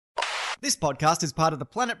This podcast is part of the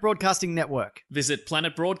Planet Broadcasting Network. Visit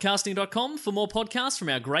planetbroadcasting.com for more podcasts from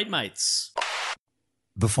our great mates.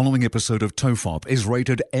 The following episode of TOFOP is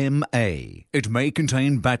rated MA. It may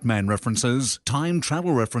contain Batman references, time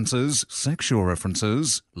travel references, sexual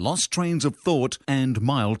references, lost trains of thought, and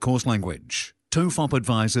mild coarse language. TOFOP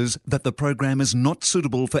advises that the program is not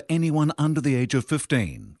suitable for anyone under the age of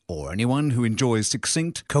 15, or anyone who enjoys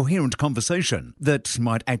succinct, coherent conversation that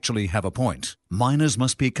might actually have a point. Minors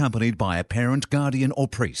must be accompanied by a parent, guardian, or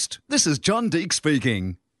priest. This is John Deek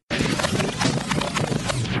speaking.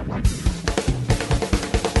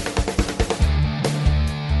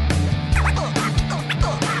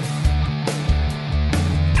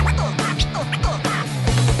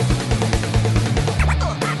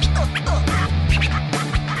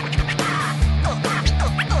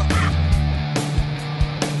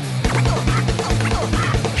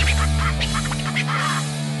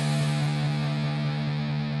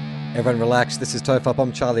 Everyone relax. This is TOFOP.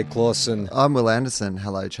 I'm Charlie Clausen. I'm Will Anderson.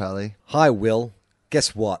 Hello, Charlie. Hi, Will.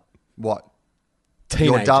 Guess what? What?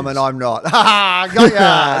 Teenagers. You're dumb and I'm not. Ha! Got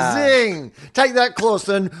ya! Zing! Take that,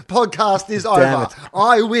 Clausen. Podcast is over. it.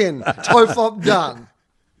 I win. TOFOP done.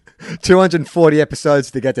 240 episodes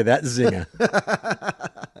to get to that zinger.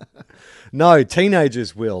 No,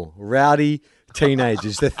 teenagers, Will. Rowdy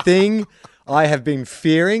teenagers. The thing I have been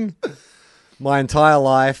fearing my entire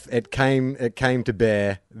life, it came to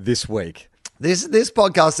bear this week. This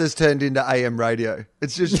podcast has turned into AM radio.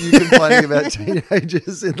 It's just you complaining about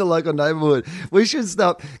teenagers in the local neighbourhood. We should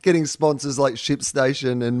stop getting sponsors like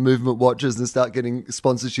ShipStation and Movement Watches and start getting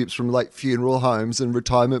sponsorships from like funeral homes and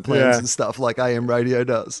retirement plans and stuff like AM radio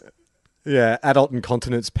does. Yeah, adult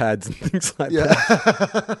incontinence pads and things like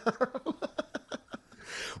that.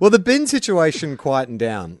 Well, the bin situation quietened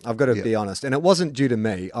down, I've got to be honest. And it wasn't due to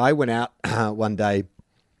me. I went out one day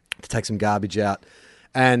to take some garbage out,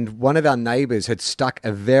 and one of our neighbours had stuck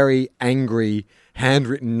a very angry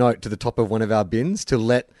handwritten note to the top of one of our bins to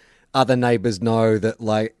let other neighbours know that,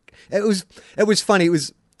 like, it was funny.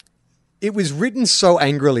 It was written so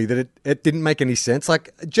angrily that it didn't make any sense.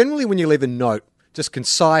 Like, generally when you leave a note, just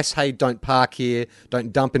concise, hey, don't park here,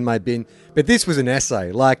 don't dump in my bin. But this was an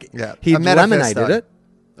essay. Like, he'd laminated it.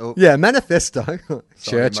 Oh. Yeah, manifesto.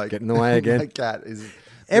 Church, Sorry, get in the way again. My cat is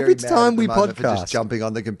Every very mad time at we the moment for podcast. just jumping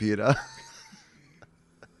on the computer.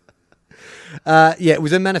 It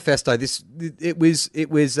was a manifesto. It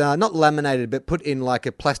was not laminated, but put in like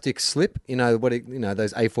a plastic slip. Those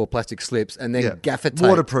A4 plastic slips, and then gaffer taped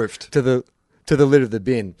waterproofed to the lid of the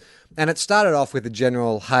bin. And it started off with a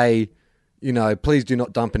general, hey, please do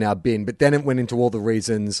not dump in our bin. But then it went into all the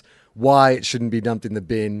reasons why it shouldn't be dumped in the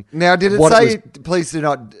bin. Now, did it say please do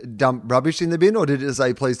not dump rubbish in the bin, or did it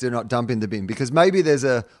say please do not dump in the bin? Because maybe there's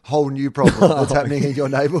a whole new problem that's happening in your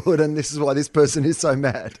neighbourhood, and this is why this person is so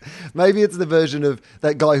mad. Maybe it's the version of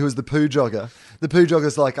that guy who was the poo jogger. The poo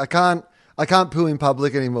jogger's like, I can't poo in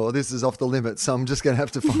public anymore. This is off the limits, so I'm just going to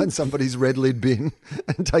have to find somebody's red lid bin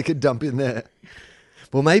and take a dump in there.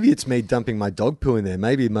 Well, maybe it's me dumping my dog poo in there.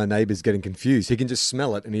 Maybe my neighbour's getting confused. He can just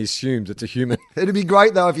smell it and he assumes it's a human. It'd be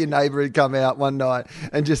great, though, if your neighbour had come out one night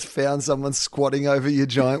and just found someone squatting over your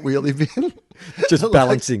giant wheelie bin. Just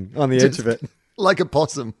balancing on the edge of it. Like a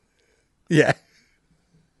possum. Yeah.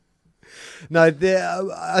 No,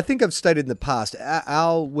 I think I've stated in the past,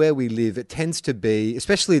 where we live, it tends to be,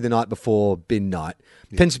 especially the night before bin night,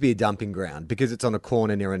 tends to be a dumping ground because it's on a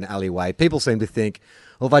corner near an alleyway. People seem to think,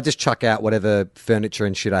 well, if I just chuck out whatever furniture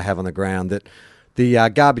and shit I have on the ground, that the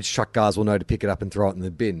garbage truck guys will know to pick it up and throw it in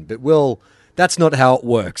the bin. But, that's not how it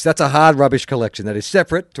works. That's a hard rubbish collection that is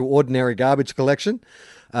separate to ordinary garbage collection.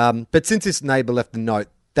 But since this neighbour left the note,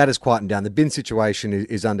 that has quietened down. The bin situation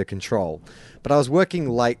is under control. But I was working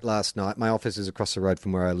late last night. My office is across the road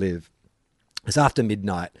from where I live. It's after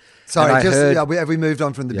midnight. Sorry, have we moved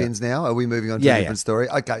on from the bins now? Are we moving on to a different story?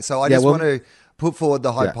 Okay, so I just want to put forward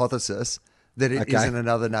the hypothesis that it isn't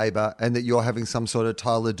another neighbour and that you're having some sort of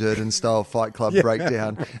Tyler Durden-style Fight Club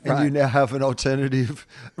breakdown and you now have an alternative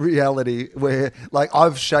reality where, like,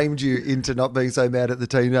 I've shamed you into not being so mad at the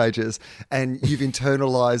teenagers and you've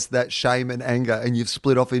internalised that shame and anger and you've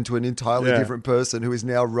split off into an entirely different person who is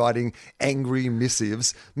now writing angry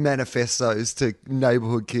missives, manifestos to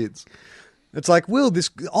neighbourhood kids. It's like, Will, this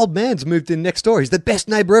old man's moved in next door. He's the best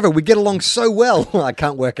neighbour ever. We get along so well. I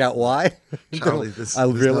can't work out why. Charlie, there's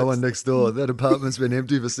no one next door. That apartment's been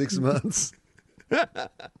empty for 6 months.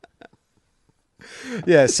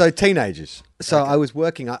 Yeah, so teenagers. So I was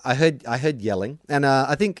working. I heard yelling. And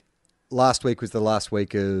I think last week was the last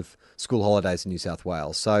week of school holidays in New South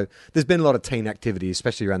Wales. So there's been a lot of teen activity,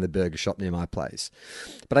 especially around the burger shop near my place.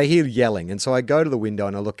 But I hear yelling. And so I go to the window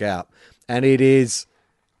and I look out. And it is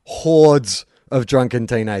hordes of drunken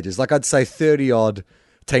teenagers. Like I'd say 30-odd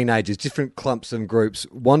teenagers, different clumps and groups,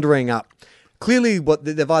 wandering up. Clearly,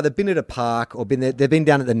 they've either been at a park or they've been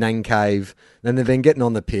down at the Nang Cave, and they've been getting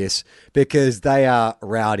on the piss because they are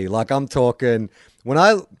rowdy. Like I'm talking, when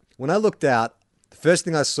I looked out, the first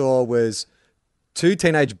thing I saw was 2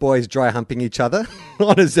 teenage boys dry humping each other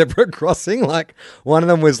on a zebra crossing. Like one of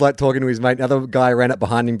them was like talking to his mate. Another guy ran up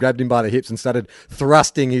behind him, grabbed him by the hips and started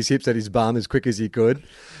thrusting his hips at his bum as quick as he could.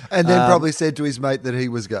 And then probably said to his mate that he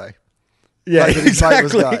was gay. Yeah, like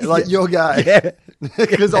exactly. Mate was gay. Like, you're gay. Yeah.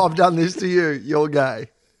 Because I've done this to you. You're gay.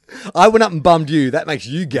 I went up and bummed you. That makes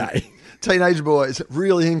you gay. Teenage boys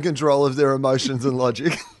really in control of their emotions and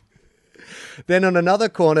logic. Then on another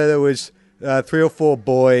corner, there was 3 or 4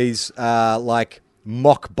 boys like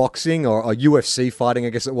mock boxing or UFC fighting, I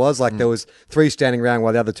guess it was. Like there was 3 standing around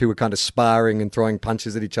while the other 2 were kind of sparring and throwing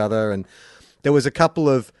punches at each other. And there was a couple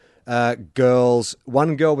of girls.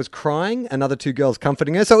 One girl was crying, another 2 girls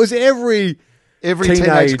comforting her. So it was every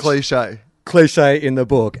teenage cliche in the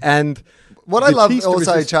book. And what I love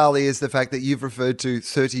also, Charlie, is the fact that you've referred to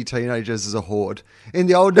 30 teenagers as a horde. In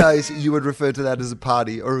the old days, you would refer to that as a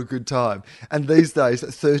party or a good time. And these days,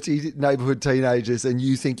 30 neighbourhood teenagers, and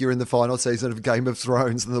you think you're in the final season of Game of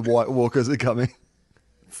Thrones and the White Walkers are coming.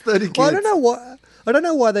 It's 30 kids. Well, I don't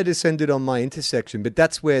know why they descended on my intersection, but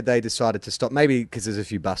that's where they decided to stop. Maybe because there's a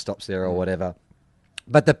few bus stops there or whatever.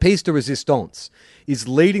 But the piece de resistance is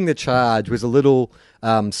leading the charge was a little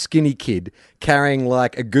skinny kid carrying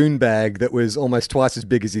like a goon bag that was almost twice as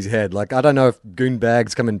big as his head. Like, I don't know if goon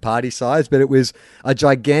bags come in party size, but it was a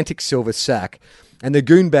gigantic silver sack. And the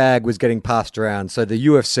goon bag was getting passed around. So the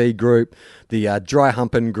UFC group, the dry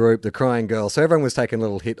humping group, the crying girl. So everyone was taking a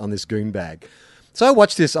little hit on this goon bag. So I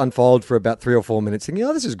watched this unfold for about 3 or 4 minutes thinking,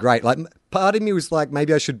 this is great. Like, part of me was like,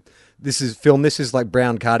 maybe I should... This is like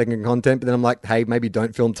brown cardigan content, but then I'm like, hey, maybe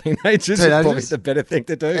don't film teenagers. It's probably the better thing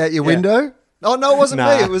to do. At your window? Oh, no, it wasn't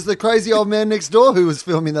me. It was the crazy old man next door who was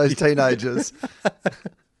filming those teenagers.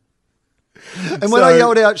 And when I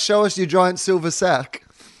yelled out, show us your giant silver sack,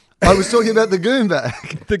 I was talking about the goon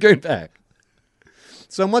bag. The goon bag.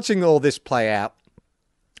 So I'm watching all this play out,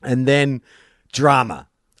 and then drama.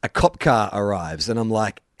 A cop car arrives, and I'm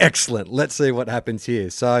like, excellent. Let's see what happens here.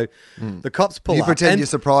 So the cops pull up. You pretend you're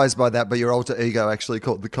surprised by that, but your alter ego actually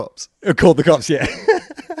called the cops. Called the cops, yeah.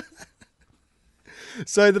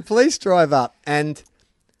 So the police drive up, and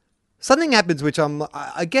something happens, which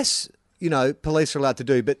I guess, police are allowed to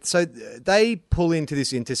do. But so they pull into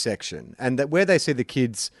this intersection, and where they see the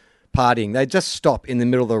kids partying, they just stop in the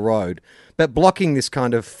middle of the road, but blocking this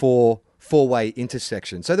kind of four-way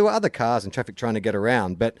intersection. So there were other cars and traffic trying to get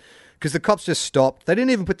around, but because the cops just stopped, they didn't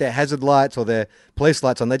even put their hazard lights or their police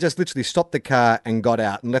lights on. They just literally stopped the car and got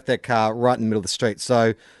out and left their car right in the middle of the street.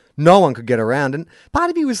 So no one could get around. And part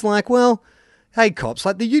of me was like, well, hey, cops,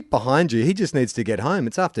 like the ute behind you, he just needs to get home.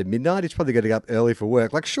 It's after midnight. He's probably getting up early for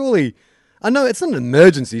work. Like, surely, I know it's not an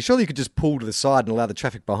emergency. Surely you could just pull to the side and allow the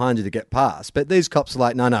traffic behind you to get past. But these cops are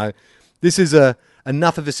like, no, this is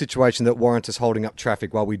enough of a situation that warrants us holding up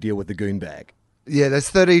traffic while we deal with the goon bag. Yeah, there's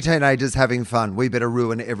 30 teenagers having fun. We better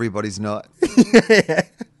ruin everybody's night.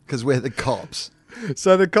 Because we're the cops.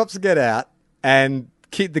 So the cops get out, and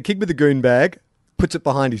the kid with the goon bag puts it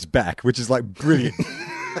behind his back, which is like brilliant.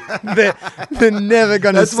 they're never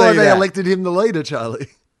going to see that. That's why they elected him the leader, Charlie.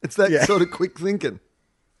 It's that sort of quick thinking.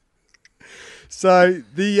 So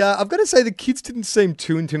I've got to say the kids didn't seem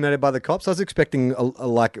too intimidated by the cops. I was expecting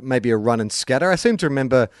maybe a run and scatter. I seem to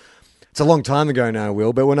remember, it's a long time ago now,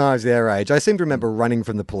 Will, but when I was their age, I seem to remember running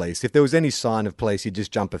from the police. If there was any sign of police, you'd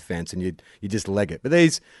just jump a fence and you'd just leg it. But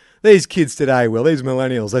these kids today, Will, these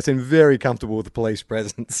millennials, they seem very comfortable with the police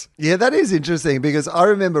presence. Yeah, that is interesting because I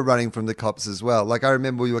remember running from the cops as well. Like, I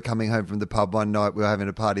remember we were coming home from the pub one night, we were having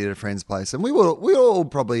a party at a friend's place, and we were all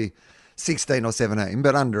probably 16 or 17,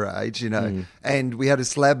 but underage, and we had a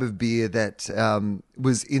slab of beer that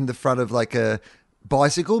was in the front of like a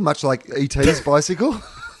bicycle, much like E.T.'s bicycle.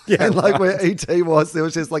 Yeah, and like where E.T. was, there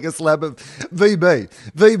was just like a slab of VB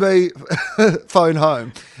phone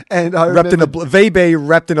home, and I VB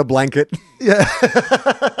wrapped in a blanket. Yeah,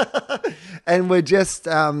 and we're just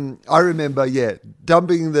I remember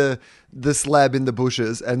dumping the slab in the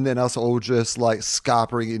bushes, and then us all just like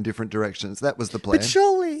scarpering in different directions. That was the plan. But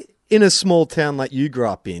surely, in a small town like you grew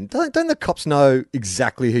up in, don't the cops know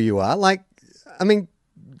exactly who you are? Like, I mean,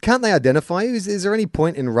 can't they identify you? Is there any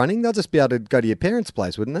point in running? They'll just be able to go to your parents'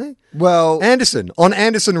 place, wouldn't they? Well, Anderson, on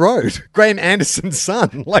Anderson Road. Graham Anderson's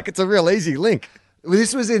son. Like, it's a real easy link. Well,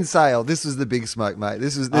 this was in Sale. This was the big smoke, mate.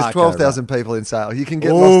 There's 12,000 people in Sale. You can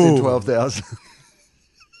get lost in 12,000.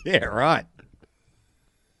 Yeah, right.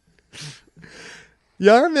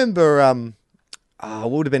 Yeah, I remember. I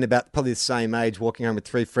would have been about probably the same age, walking home with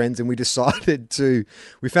 3 friends, and we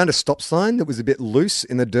found a stop sign that was a bit loose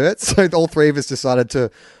in the dirt, so all 3 of us decided to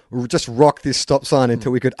just rock this stop sign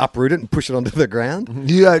until we could uproot it and push it onto the ground.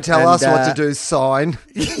 You don't tell us what to do, sign.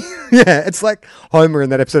 Yeah, it's like Homer in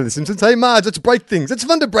that episode of The Simpsons. Hey, Marge, let's break things. It's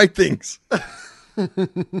fun to break things.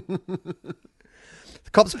 The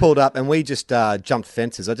cops pulled up and we just jumped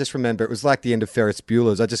fences. I just remember it was like the end of Ferris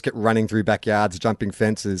Bueller's. I just kept running through backyards, jumping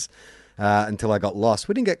fences until I got lost.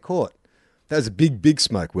 We didn't get caught. That was a big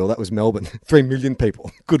smoke, Will. That was Melbourne. 3 million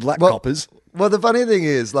people. Good luck, coppers. Well, the funny thing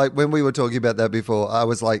is, like, when we were talking about that before, I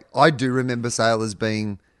was like, I do remember Sale as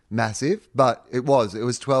being massive, but it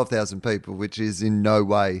was 12,000 people, which is in no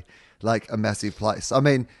way like a massive place. I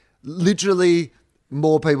mean, literally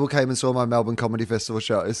more people came and saw my Melbourne Comedy Festival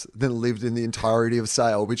shows than lived in the entirety of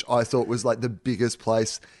Sale, which I thought was like the biggest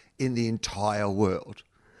place in the entire world.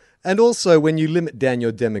 And also, when you limit down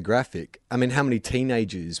your demographic, I mean, how many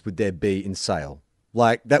teenagers would there be in Sale?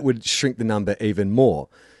 Like, that would shrink the number even more.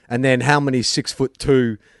 And then how many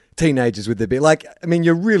 6'2" teenagers would there be? Like, I mean,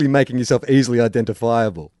 you're really making yourself easily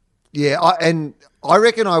identifiable. Yeah, I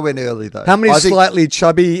reckon I went early, though. How many slightly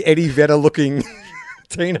chubby Eddie Vedder looking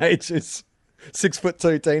teenagers?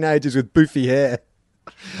 6'2" teenagers with boofy hair.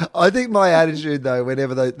 I think my attitude, though,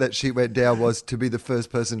 whenever that shit went down, was to be the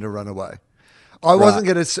first person to run away. I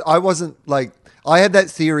wasn't like, I had that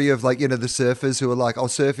theory of, like, you know, the surfers who are like, I'll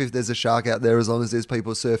surf if there's a shark out there as long as there's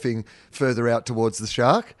people surfing further out towards the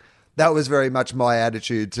shark. That was very much my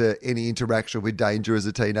attitude to any interaction with danger as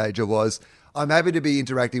a teenager was, I'm happy to be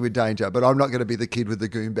interacting with danger, but I'm not going to be the kid with the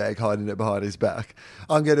goon bag hiding it behind his back.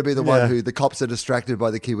 I'm going to be the one who the cops are distracted by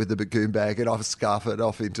the kid with the goon bag and I'll scarf it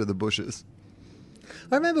off into the bushes.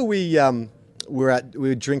 I remember we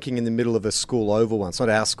were drinking in the middle of a school oval once, not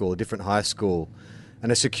our school, a different high school,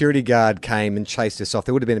 and a security guard came and chased us off.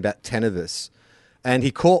 There would have been about 10 of us, and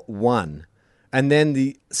he caught one. And then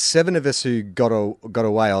the 7 of us who got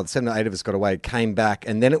away, or 7 or 8 of us got away, came back,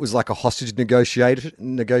 and then it was like a hostage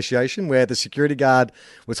negotiation where the security guard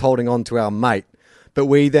was holding on to our mate. But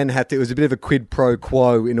we then it was a bit of a quid pro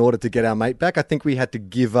quo in order to get our mate back. I think we had to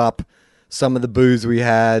give up some of the booze we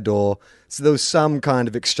had, so there was some kind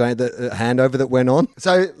of exchange, handover that went on.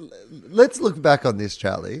 So let's look back on this,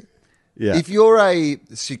 Charlie. Yeah. If you're a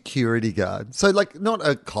security guard, so like not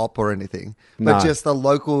a cop or anything, but just a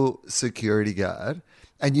local security guard,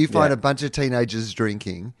 and you find a bunch of teenagers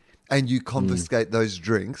drinking and you confiscate those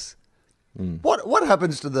drinks, what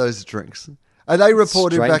happens to those drinks? Are they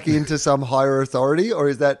reported back into some higher authority, or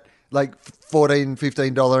is that like $14,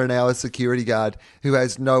 $15 an hour security guard who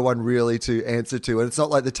has no one really to answer to? And it's not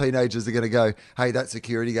like the teenagers are going to go, hey, that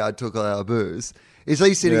security guard took all our booze. Is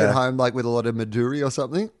he sitting at home like with a lot of Maduri or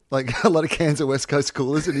something? Like a lot of cans of West Coast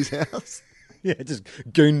coolers in his house? Yeah, just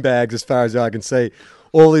goon bags as far as I can see.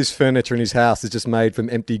 All his furniture in his house is just made from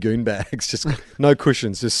empty goon bags. Just no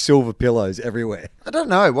cushions, just silver pillows everywhere. I don't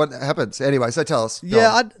know what happens. Anyway, so tell us.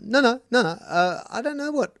 Yeah, no. I don't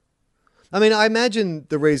know what. I mean, I imagine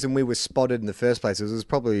the reason we were spotted in the first place was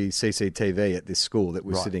probably CCTV at this school that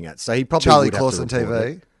we're sitting at. So he probably Charlie Clausen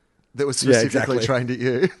TV that was specifically trained at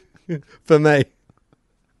you. For me.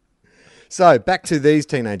 So back to these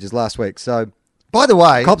teenagers last week. So, by the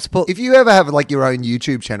way, if you ever have like your own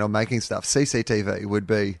YouTube channel making stuff, CCTV would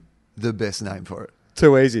be the best name for it.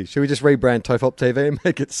 Too easy. Should we just rebrand Tofop TV and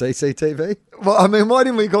make it CCTV? Well, I mean, why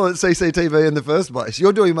didn't we call it CCTV in the first place?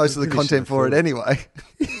 You're doing most of the content for it anyway.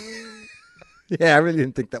 Yeah, I really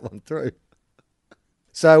didn't think that one through.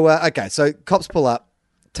 So, so cops pull up.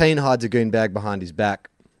 Teen hides a goon bag behind his back.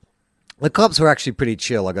 The cops were actually pretty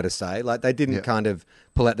chill, I got to say. Like, they didn't kind of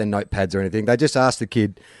pull out their notepads or anything. They just asked the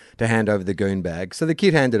kid to hand over the goon bag. So the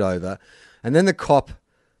kid handed over, and then the cop,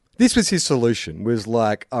 this was his solution, was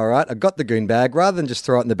like, all right, I got the goon bag. Rather than just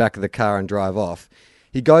throw it in the back of the car and drive off,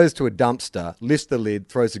 he goes to a dumpster, lifts the lid,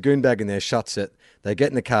 throws the goon bag in there, shuts it. They get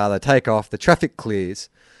in the car, they take off, the traffic clears.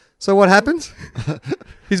 So what happens?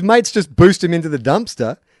 His mates just boost him into the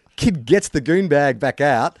dumpster. Kid gets the goon bag back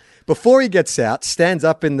out. Before he gets out, stands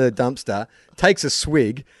up in the dumpster, takes a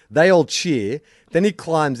swig. They all cheer. Then he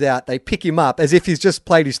climbs out. They pick him up as if he's just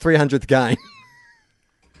played his 300th game.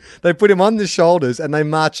 They put him on the shoulders and they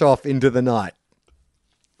march off into the night.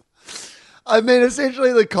 I mean,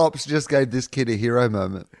 essentially the cops just gave this kid a hero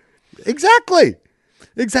moment. Exactly.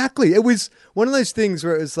 It was one of those things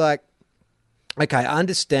where it was like, okay, I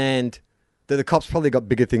understand that the cops probably got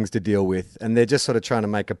bigger things to deal with and they're just sort of trying to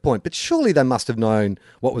make a point. But surely they must have known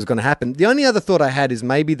what was going to happen. The only other thought I had is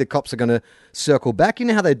maybe the cops are going to circle back. You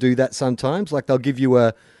know how they do that sometimes? Like they'll give you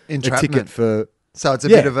a ticket for... So it's a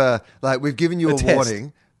bit of a... Like, we've given you a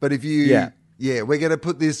warning, but if you yeah, we're going to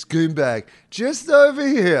put this goon bag just over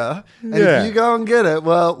here. And if you go and get it,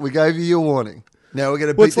 well, we gave you your warning. Now we're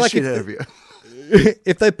going to beat the shit out of you.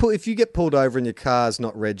 If you get pulled over and your car's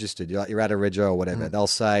not registered, you're at a rego or whatever, they'll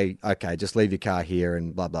say, okay, just leave your car here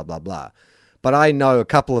and blah, blah, blah, blah. But I know a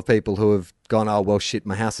couple of people who have gone, oh, well, shit,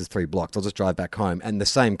 my house is 3 blocks. I'll just drive back home. And the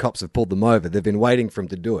same cops have pulled them over. They've been waiting for them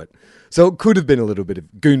to do it. So it could have been a little bit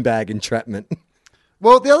of goon bag entrapment.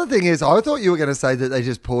 Well, the other thing is, I thought you were going to say that they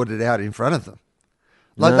just poured it out in front of them.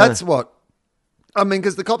 Like, that's what... I mean,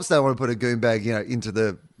 because the cops don't want to put a goon bag, into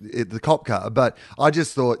the cop car. But I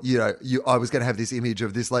just thought, I was going to have this image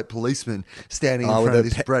of this like policeman standing in front of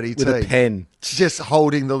this bratty teen. With a pen. Just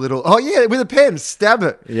holding the little... Oh, yeah, with a pen. Stab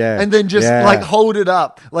it. Yeah. And then just hold it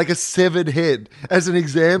up like a severed head as an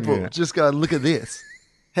example. Yeah. Just go, look at this.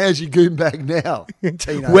 How's your goon bag now?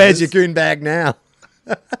 Where's your goon bag now?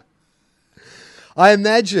 I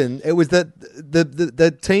imagine it was that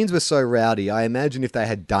the teens were so rowdy. I imagine if they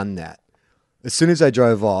had done that, as soon as they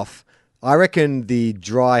drove off, I reckon the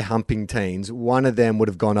dry humping teens, one of them would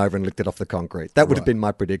have gone over and licked it off the concrete. That would have been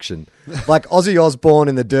my prediction. Like Ozzy Osbourne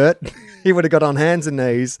in the dirt, he would have got on hands and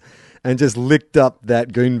knees and just licked up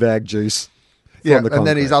that goon bag juice. Yeah, and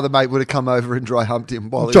then his other mate would have come over and dry humped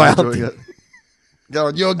him while he was doing it.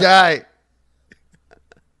 Going, you're gay.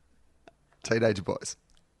 Teenage boys.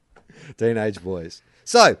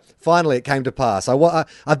 So, finally, it came to pass.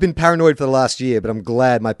 I've been paranoid for the last year, but I'm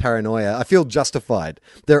glad my paranoia, I feel justified.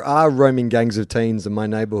 There are roaming gangs of teens in my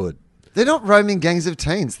neighborhood. They're not roaming gangs of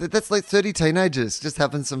teens. That's like 30 teenagers just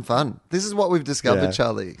having some fun. This is what we've discovered,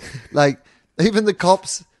 Charlie. Like, even the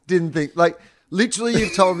cops didn't think... Like, literally,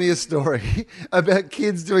 you've told me a story about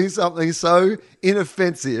kids doing something so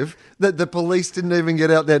inoffensive that the police didn't even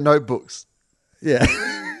get out their notebooks. Yeah.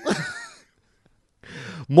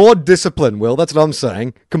 More discipline, Will. That's what I'm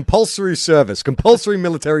saying. Compulsory service. Compulsory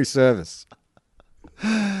military service.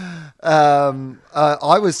 I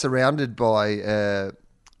was surrounded by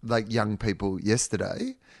young people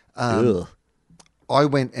yesterday. I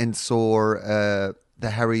went and saw the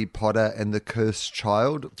Harry Potter and the Cursed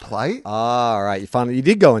Child play. All right. You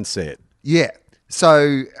did go and see it. Yeah.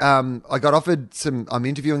 So I got offered I'm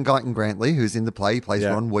interviewing Guyton Grantley, who's in the play. He plays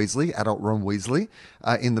Ron Weasley, adult Ron Weasley,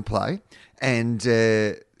 in the play. And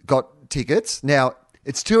got tickets. Now,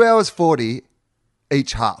 it's 2 hours 40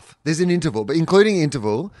 each half. There's an interval, but including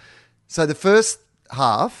interval. So the first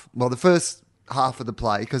half of the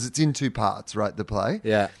play, because it's in 2 parts, right, the play?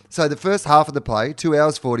 Yeah. So the first half of the play, 2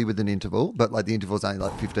 hours 40 with an interval, but like the interval's only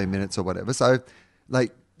like 15 minutes or whatever. So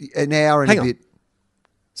like an hour and a bit.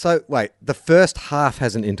 So wait, the first half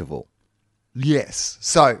has an interval? Yes.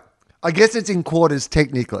 So I guess it's in quarters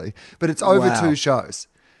technically, but it's over 2 shows.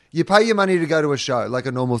 You pay your money to go to a show, like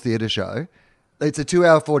a normal theatre show. It's a 2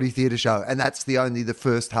 hour 40 theatre show, and that's only the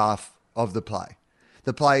first half of the play.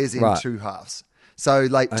 The play is in 2 halves. So,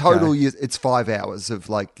 total, it's 5 hours of,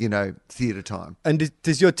 theatre time. And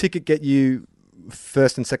does your ticket get you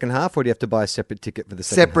first and second half, or do you have to buy a separate ticket for the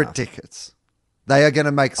second half? Separate tickets. They are going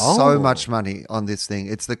to make so much money on this thing.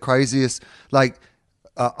 It's the craziest,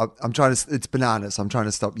 I'm trying to. It's bananas. I'm trying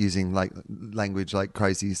to stop using language like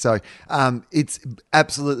crazy. So, it's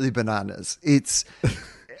absolutely bananas. It's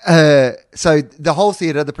so the whole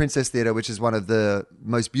theater, the Princess Theater, which is one of the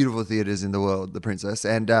most beautiful theaters in the world, the Princess,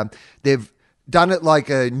 and they've done it like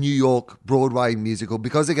a New York Broadway musical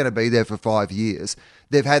because they're going to be there for 5 years.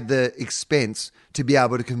 They've had the expense to be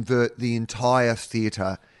able to convert the entire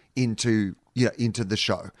theater into the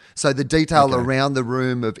show. So the detail around the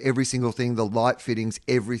room of every single thing, the light fittings,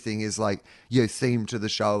 everything is themed to the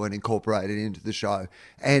show and incorporated into the show.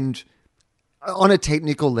 And on a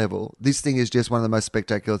technical level, this thing is just one of the most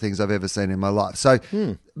spectacular things I've ever seen in my life. So,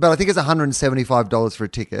 but I think it's $175 for a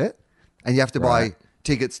ticket, and you have to buy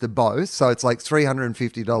tickets to both. So it's like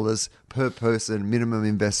 $350 per person minimum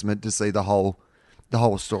investment to see the whole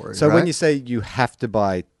story. So when you say you have to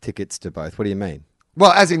buy tickets to both, what do you mean?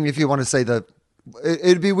 Well, as in if you want to see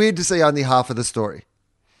it'd be weird to see only half of the story.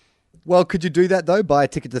 Well, could you do that though? Buy a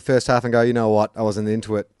ticket to the first half and go, you know what? I wasn't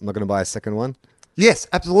into it. I'm not going to buy a second one. Yes,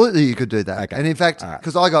 absolutely. You could do that. Okay. And in fact,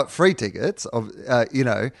 because I got free tickets,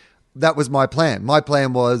 that was my plan. My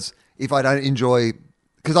plan was if I don't enjoy,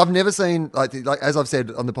 because I've never seen, like as I've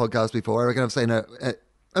said on the podcast before, I reckon I've seen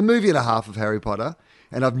a movie and a half of Harry Potter,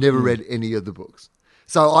 and I've never read any of the books.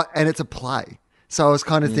 So and it's a play. So I was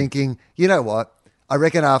kind of thinking, you know what? I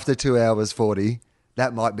reckon after 2 hours 40,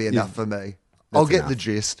 that might be enough for me. I'll get the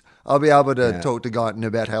gist. I'll be able to talk to Guyton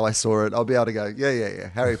about how I saw it. I'll be able to go, yeah,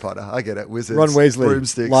 Harry Potter. I get it. Wizards, Ron Weasley,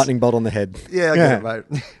 broomsticks. lightning bolt on the head. Yeah, I get it,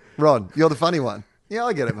 mate. Ron, you're the funny one. Yeah,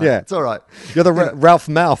 I get it, mate. Yeah. It's all right. You're the Ralph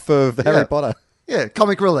Malph of Harry Potter. Yeah,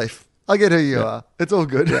 comic relief. I get who you are. It's all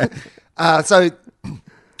good. So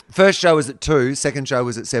first show was at 2, second show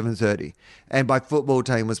was at 7:30. And my football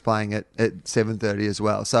team was playing at 7:30 as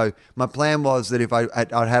well. So my plan was that if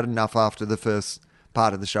I'd had enough after the first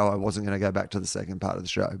part of the show, I wasn't going to go back to the second part of the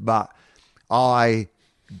show. But I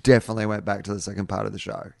definitely went back to the second part of the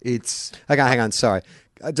show. It's... Okay, hang on, sorry.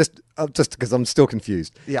 Just because I'm still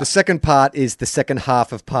confused. Yeah. The second part is the second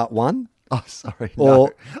half of part 1? Oh, sorry.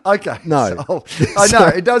 Or, no. Okay. No. So, I know,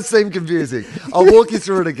 it does seem confusing. I'll walk you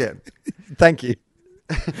through it again. Thank you.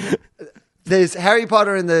 There's Harry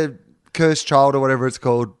Potter and the Cursed Child, or whatever it's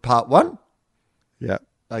called, part 1. Yeah.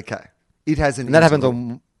 Okay. It has an And that happens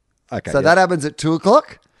interval. on... Okay. So yeah. that happens at 2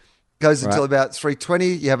 o'clock, goes until about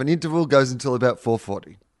 3:20. You have an interval, goes until about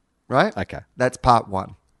 4:40. Right? Okay. That's part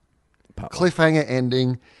 1. Cliffhanger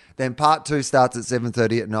ending. Then part 2 starts at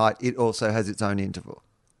 7:30 at night. It also has its own interval.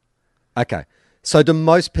 Okay. So do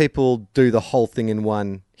most people do the whole thing in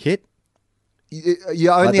one hit? You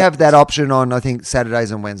only have that option on, I think,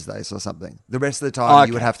 Saturdays and Wednesdays or something. The rest of the time,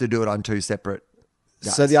 you would have to do it on 2 separate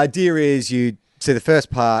days. So the idea is you see the first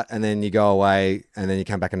part and then you go away and then you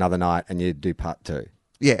come back another night and you do part 2.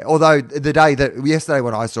 Yeah, although yesterday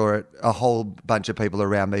when I saw it, a whole bunch of people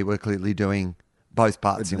around me were clearly doing both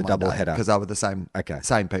parts in the one double day header because they were the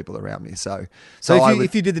same people around me. So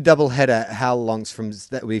if you did the double header, how long's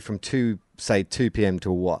that would be from 2 p.m.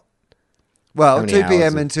 to what? Well, 2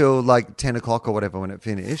 p.m. until like 10 o'clock or whatever when it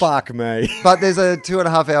finished. Fuck me. But there's a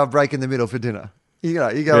 2.5 hour break in the middle for dinner. You go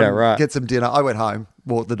and get some dinner. I went home,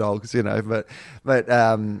 walked the dogs,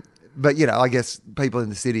 but you know, I guess people in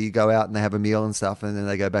the city go out and they have a meal and stuff, and then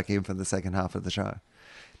they go back in for the second half of the show.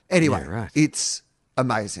 Anyway, It's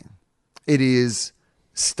amazing. It is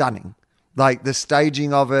stunning. Like the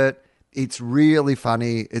staging of it, it's really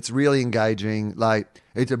funny. It's really engaging. Like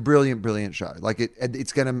it's a brilliant, brilliant show. Like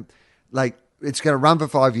it's gonna run for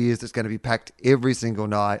 5 years. It's going to be packed every single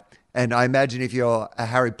night. And I imagine if you're a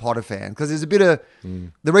Harry Potter fan, because there's a bit of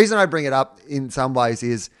the reason I bring it up in some ways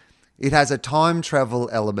is it has a time travel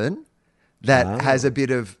element that has a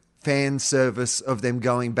bit of fan service of them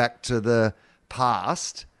going back to the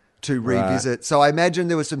past to revisit. So I imagine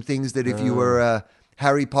there were some things that if you were a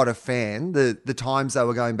Harry Potter fan, the times they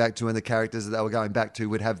were going back to and the characters that they were going back to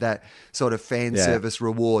would have that sort of fan service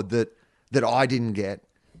reward that I didn't get.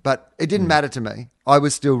 But it didn't matter to me. I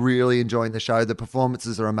was still really enjoying the show. The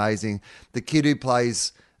performances are amazing. The kid who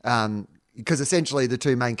plays, because essentially the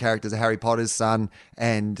two main characters are Harry Potter's son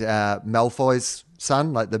and Malfoy's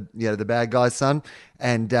son, like the bad guy's son,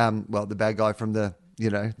 and the bad guy from the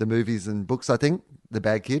movies and books. I think the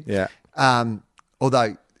bad kid. Yeah.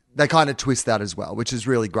 Although they kind of twist that as well, which is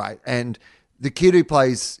really great. And the kid who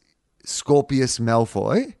plays Scorpius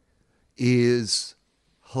Malfoy is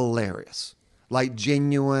hilarious. Like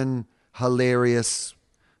genuine, hilarious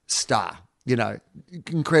star,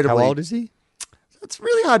 incredibly. How old is he? It's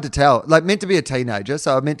really hard to tell. Like meant to be a teenager,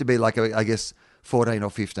 so meant to be like, I guess 14 or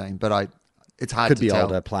 15, but it's hard to tell. Could be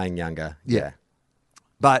older, playing younger. Yeah.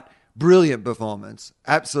 But brilliant performance.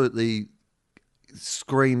 Absolutely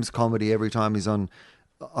screams comedy every time he's on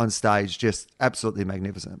stage. Just absolutely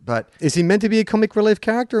magnificent. But is he meant to be a comic relief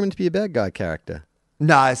character or meant to be a bad guy character?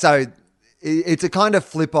 No, so it's a kind of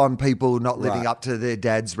flip on people not living up to their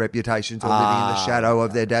dad's reputations or living in the shadow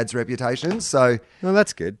of their dad's reputations. So, well,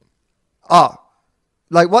 that's good.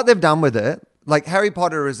 Like what they've done with it, like Harry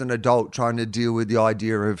Potter as an adult trying to deal with the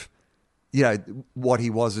idea of, what he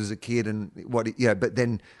was as a kid and but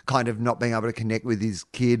then kind of not being able to connect with his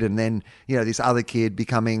kid, and then this other kid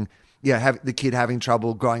becoming, the kid having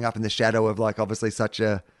trouble growing up in the shadow of like obviously such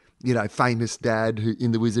a famous dad who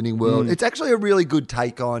in the wizarding world. It's actually a really good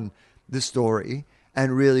take on the story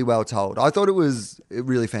and really well told. I thought it was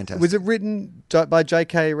really fantastic. Was it written by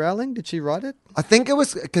J.K. Rowling? Did she write it? I think it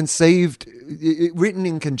was conceived, written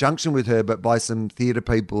in conjunction with her, but by some theatre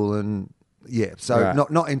people and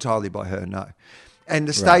not entirely by her, no. And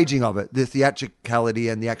the staging of it, the theatricality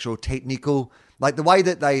and the actual technical, like the way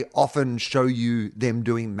that they often show you them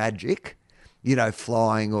doing magic,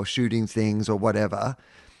 flying or shooting things or whatever.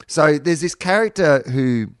 So there's this character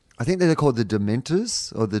who I think they're called the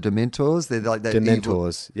Dementors or the Dementors. They're like that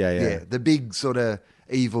Dementors, evil, yeah. The big sort of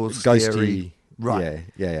evil, ghosty, scary, right?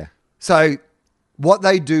 Yeah. So what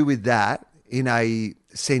they do with that in a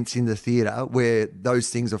sense in the theatre where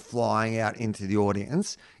those things are flying out into the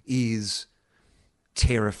audience is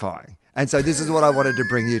terrifying. And so this is what I wanted to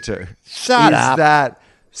bring you to. Shut up. That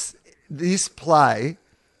this play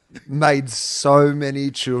made so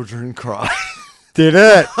many children cry. Did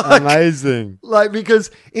it? Amazing. Like,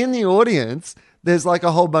 because in the audience, there's like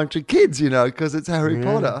a whole bunch of kids, because it's Harry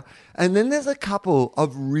Potter. And then there's a couple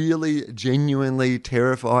of really genuinely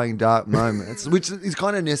terrifying dark moments, which is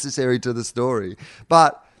kind of necessary to the story.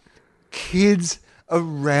 But kids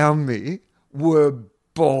around me were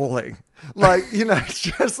bawling. Like,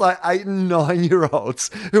 just like 8 and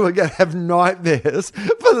 9-year-olds who are going to have nightmares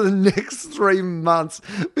for the next 3 months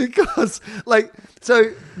because,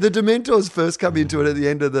 so the Dementors first come into it at the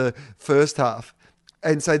end of the first half.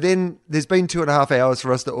 And so then there's been 2.5 hours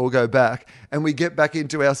for us to all go back, and we get back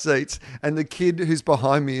into our seats, and the kid who's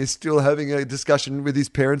behind me is still having a discussion with his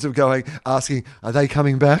parents of asking, are they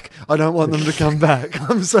coming back? I don't want them to come back.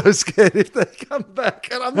 I'm so scared if they come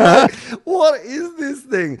back. And I'm like, what is this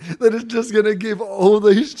thing that is just going to give all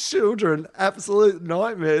these children absolute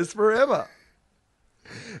nightmares forever?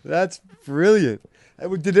 That's brilliant.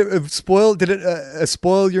 Did it spoil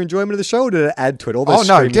your enjoyment of the show, or did it add to it? All those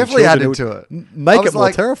definitely added to it. Make it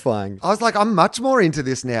more terrifying. I was like, I'm much more into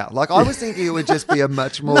this now. Like, I was thinking it would just be a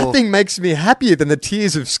much more... Nothing makes me happier than the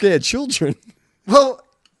tears of scared children. Well,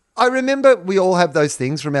 I remember we all have those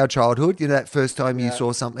things from our childhood. That first time you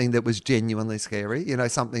saw something that was genuinely scary,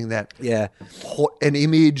 something that... Yeah. An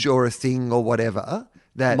image or a thing or whatever.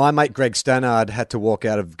 That my mate Greg Stannard had to walk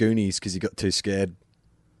out of Goonies because he got too scared.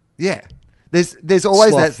 Yeah. There's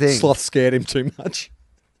always that thing. Sloth scared him too much.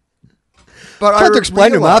 But I tried to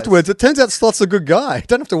explain to him afterwards. It turns out Sloth's a good guy.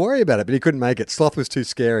 Don't have to worry about it, but he couldn't make it. Sloth was too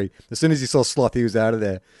scary. As soon as he saw Sloth, he was out of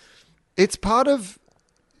there. It's part of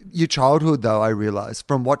your childhood, though, I realised,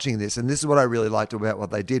 from watching this. And this is what I really liked about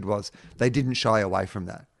what they did was they didn't shy away from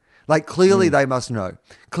that. Like, clearly they must know.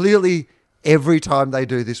 Clearly, every time they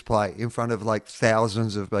do this play in front of, like,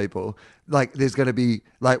 thousands of people, like, there's going to be,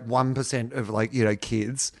 like, 1% of, like,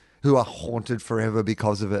 kids who are haunted forever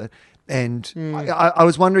because of it. And I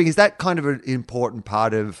was wondering, is that kind of an important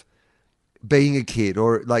part of being a kid,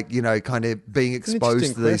 or like, kind of being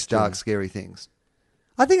exposed to these dark, scary things?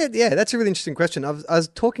 I think, that's a really interesting question. I was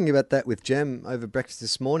talking about that with Jem over breakfast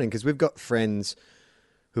this morning because we've got friends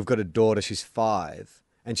who've got a daughter, she's 5,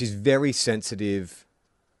 and she's very sensitive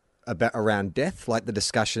around death, like the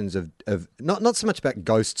discussions of not so much about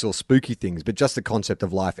ghosts or spooky things, but just the concept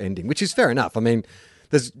of life ending, which is fair enough. I mean,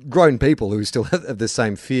 there's grown people who still have the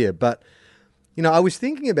same fear. But, I was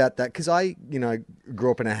thinking about that because I,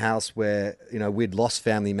 grew up in a house where, we'd lost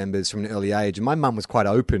family members from an early age. And my mum was quite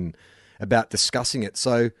open about discussing it.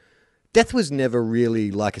 So death was never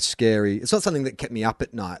really like it's not something that kept me up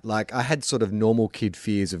at night. Like I had sort of normal kid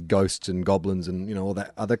fears of ghosts and goblins and, all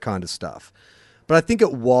that other kind of stuff. But I think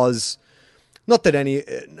it was not that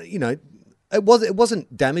it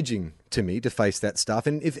wasn't damaging to me to face that stuff.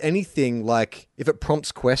 And if anything, like if it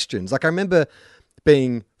prompts questions, like I remember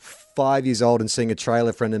being 5 years old and seeing a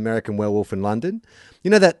trailer for An American Werewolf in London.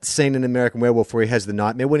 You know that scene in American Werewolf where he has the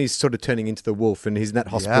nightmare when he's sort of turning into the wolf and he's in that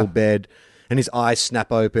hospital bed and his eyes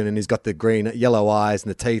snap open and he's got the yellow eyes and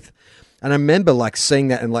the teeth. And I remember like seeing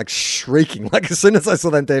that and like shrieking, like as soon as I saw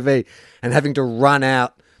that on TV and having to run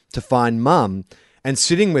out to find Mum and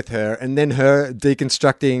sitting with her and then her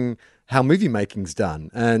deconstructing how movie making's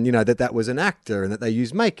done, and that was an actor and that they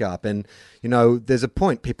use makeup, and there's a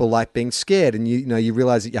point people like being scared, and you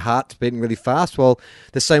realize that your heart's beating really fast. Well,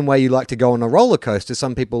 the same way you like to go on a roller coaster,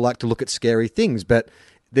 some people like to look at scary things, but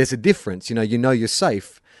there's a difference. You're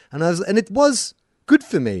safe, and it was good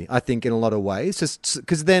for me, I think, in a lot of ways, just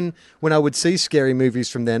because then when I would see scary movies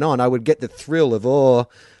from then on, I would get the thrill of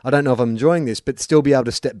I don't know if I'm enjoying this, but still be able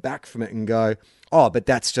to step back from it and go, but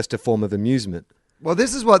that's just a form of amusement. Well,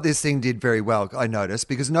 this is what this thing did very well, I noticed,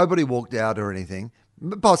 because nobody walked out or anything.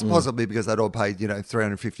 Possibly because they'd all paid,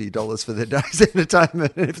 $350 for their day's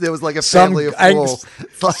entertainment. And if there was like a family of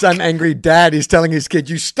 4... Some angry dad is telling his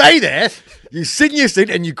kid, you stay there, you sit in your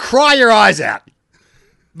seat and you cry your eyes out.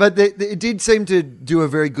 But it did seem to do a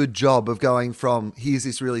very good job of going from here's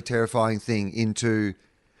this really terrifying thing into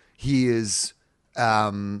here's...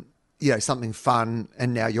 something fun,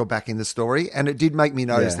 and now you're back in the story. And it did make me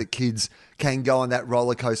notice that kids can go on that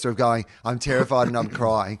roller coaster of going, I'm terrified and I'm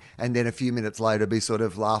crying, and then a few minutes later be sort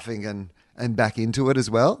of laughing and back into it as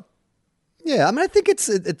well. Yeah, I mean, I think it's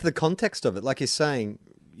the context of it. Like you're saying,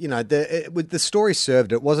 the story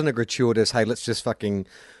served. It wasn't a gratuitous, hey, let's just fucking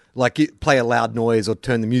play a loud noise or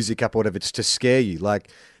turn the music up or whatever just to scare you. Like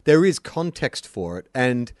there is context for it,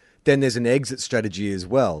 and then there's an exit strategy as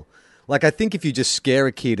well. Like, I think if you just scare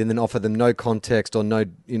a kid and then offer them no context or no,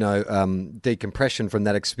 decompression from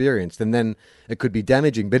that experience, then it could be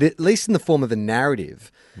damaging. But at least in the form of a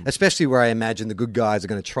narrative, especially where I imagine the good guys are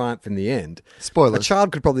going to triumph in the end. Spoilers. A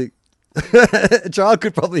child could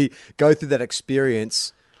probably go through that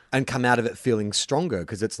experience and come out of it feeling stronger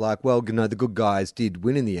because it's like, well, you know, the good guys did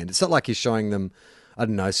win in the end. It's not like you're showing them, I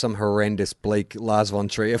don't know, some horrendous, bleak Lars von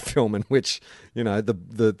Trier film in which, you know,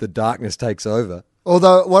 the darkness takes over.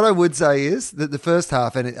 Although what I would say is that the first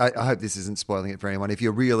half, and I hope this isn't spoiling it for anyone, if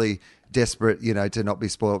you're really desperate, you know, to not be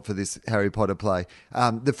spoiled for this Harry Potter play,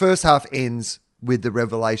 the first half ends with the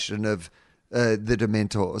revelation of the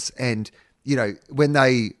Dementors. And, you know, when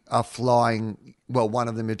they are flying, well, one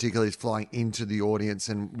of them particularly is flying into the audience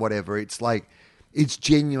and whatever, it's like, it's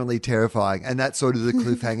genuinely terrifying. And that's sort of the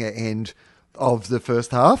cliffhanger end of the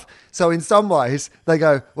first half. So in some ways, they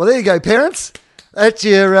go, well, there you go, parents. That's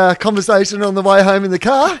your conversation on the way home in the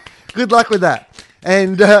car. Good luck with that.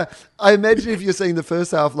 And I imagine if you're seeing the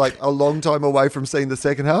first half like a long time away from seeing the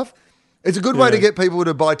second half, it's a good way to get people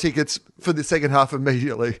to buy tickets for the second half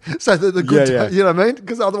immediately. So that the good, you know what I mean?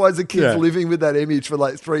 Because otherwise the kid's living with that image for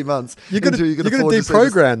like 3 months. You're going to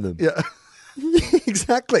deprogram them. Yeah.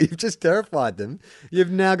 Exactly. You've just terrified them.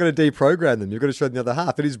 You've now got to deprogram them. You've got to show them the other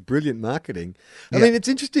half. It is brilliant marketing. I mean, it's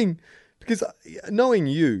interesting because knowing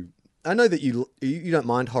you, I know that you don't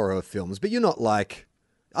mind horror films, but you're not like,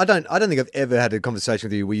 I don't think I've ever had a conversation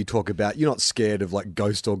with you where you talk about you're not scared of like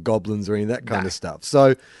ghosts or goblins or any of that kind of stuff.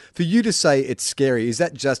 So for you to say it's scary, is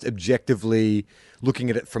that just objectively looking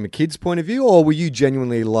at it from a kid's point of view, or were you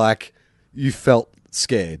genuinely like you felt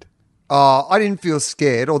scared? I didn't feel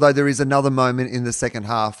scared, although there is another moment in the second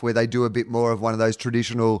half where they do a bit more of one of those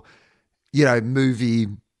traditional, you know, movie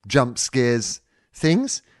jump scares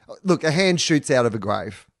things. Look, a hand shoots out of a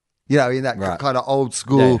grave, you know, in that kind of old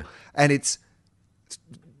school, and it's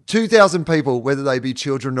 2,000 people, whether they be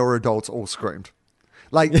children or adults, all screamed.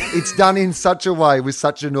 Like, it's done in such a way with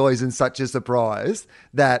such a noise and such a surprise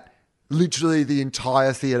that literally the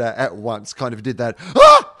entire theatre at once kind of did that,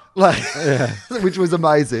 which was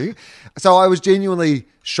amazing. So I was genuinely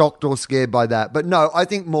shocked or scared by that. But no, I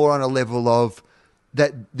think more on a level of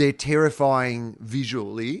that they're terrifying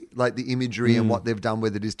visually, like the imagery and what they've done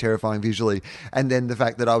with it is terrifying visually. And then the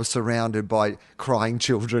fact that I was surrounded by crying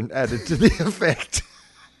children added to the effect.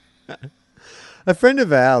 A friend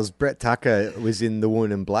of ours, Brett Tucker, was in The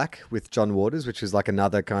Woman in Black with John Waters, which is like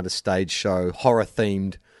another kind of stage show,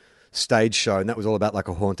 horror-themed stage show, and that was all about like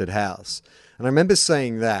a haunted house. And I remember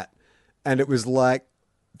seeing that, and it was like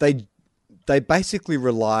they basically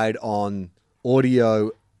relied on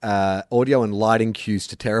audio and lighting cues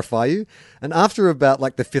to terrify you. And after about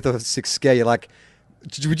like the 5th or 6th scare, you're like,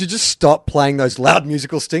 would you just stop playing those loud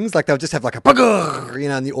musical stings? Like they'll just have like a, you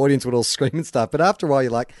know, and the audience would all scream and stuff. But after a while,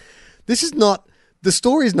 you're like, this is not, the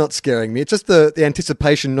story's not scaring me. It's just the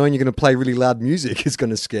anticipation knowing you're going to play really loud music is going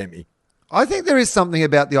to scare me. I think there is something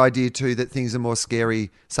about the idea too that things are more scary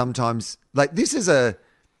sometimes. Like this is a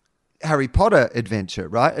Harry Potter adventure,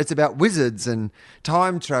 right? It's about wizards and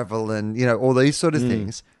time travel and, you know, all these sort of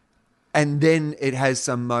things. And then it has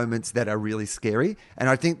some moments that are really scary. And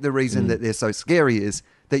I think the reason that they're so scary is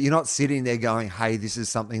that you're not sitting there going, hey, this is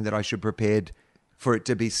something that I should prepared for it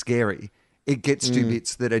to be scary. It gets to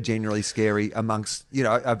bits that are generally scary amongst, you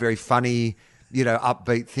know, a very funny, you know,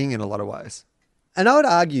 upbeat thing in a lot of ways. And I would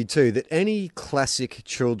argue too that any classic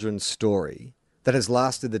children's story that has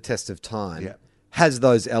lasted the test of time has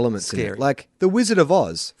those elements in it. Like The Wizard of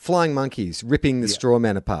Oz, flying monkeys, ripping the straw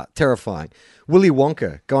man apart, terrifying. Willy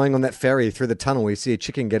Wonka, going on that ferry through the tunnel where you see a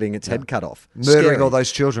chicken getting its head cut off. Murdering all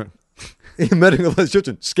those children. Murdering all those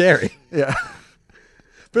children. Scary. Yeah.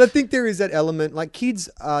 But I think there is that element, like kids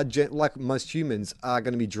are, like most humans, are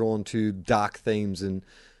going to be drawn to dark themes and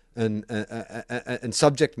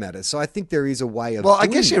subject matter. So I think there is a way of. Well, I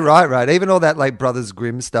guess you're right. Even all that like Brothers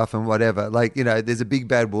Grimm stuff and whatever. Like, you know, there's a big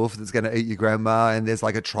bad wolf that's going to eat your grandma, and there's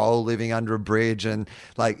like a troll living under a bridge, and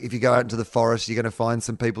like if you go out into the forest, you're going to find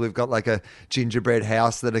some people who've got like a gingerbread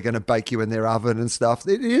house that are going to bake you in their oven and stuff.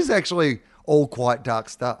 It is actually all quite dark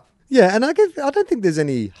stuff. Yeah, and I don't think there's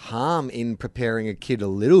any harm in preparing a kid a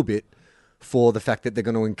little bit for the fact that they're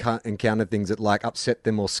going to encounter things that like upset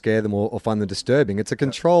them or scare them or find them disturbing. It's a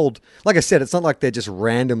controlled, like I said, it's not like they're just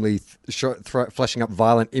randomly flashing up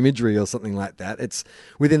violent imagery or something like that. It's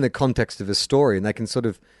within the context of a story, and they can sort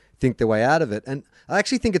of think their way out of it. And I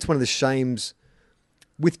actually think it's one of the shames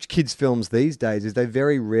with kids' films these days is they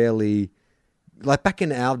very rarely, like back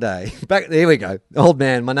in our day, there we go, old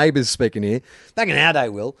man, my neighbour's speaking here. Back in our day,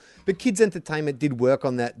 Will. But kids' entertainment did work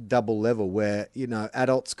on that double level where, you know,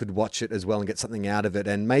 adults could watch it as well and get something out of it.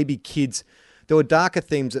 And maybe kids, there were darker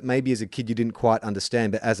themes that maybe as a kid you didn't quite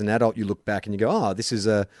understand, but as an adult you look back and you go, oh, this is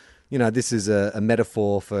a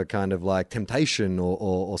metaphor for kind of like temptation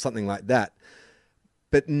or something like that.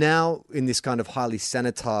 But now in this kind of highly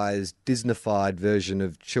sanitized, Disneyfied version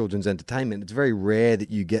of children's entertainment, it's very rare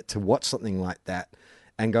that you get to watch something like that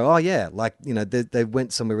and go, oh yeah, like, you know, they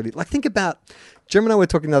went somewhere really, like, think about, Jim and I were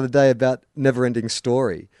talking the other day about Neverending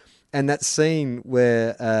Story, and that scene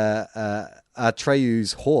where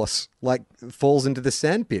Atreyu's horse like falls into the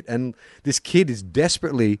sandpit, and this kid is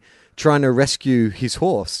desperately trying to rescue his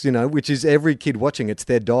horse, you know, which is every kid watching. It's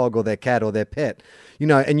their dog or their cat or their pet, you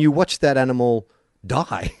know, and you watch that animal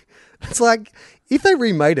die. It's like, if they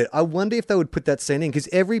remade it, I wonder if they would put that scene in, because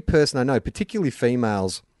every person I know, particularly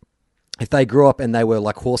females, if they grew up and they were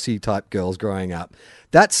like horsey type girls growing up,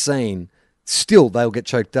 that scene, still they'll get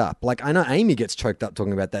choked up. Like, I know Amy gets choked up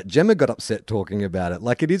talking about that. Gemma got upset talking about it.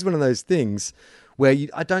 Like, it is one of those things where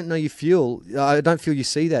I don't feel you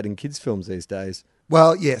see that in kids' films these days.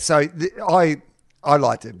 Well, yeah, so I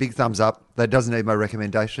liked it. Big thumbs up. That doesn't need my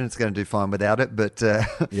recommendation. It's going to do fine without it. But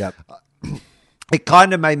yep. It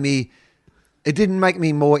kind of made me... It didn't make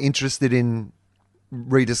me more interested in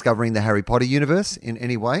rediscovering the Harry Potter universe in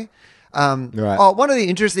any way. Right. Oh, one of the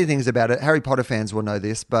interesting things about it, Harry Potter fans will know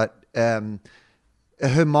this, but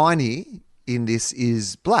Hermione in this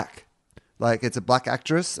is black. Like, it's a black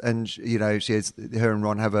actress, and, you know, her and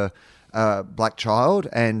Ron have a black child,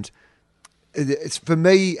 and it's, for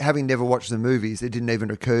me, having never watched the movies, it didn't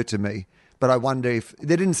even occur to me. But I wonder if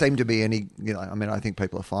there didn't seem to be any, you know, I mean, I think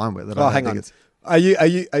people are fine with it. Oh, hang on. Are you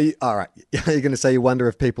all right? Are you going to say you wonder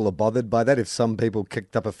if people are bothered by that? If some people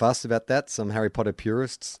kicked up a fuss about that, some Harry Potter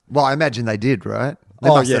purists? Well, I imagine they did, right?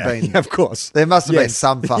 There must have been, of course. There must have been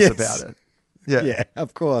some fuss about it. Yeah,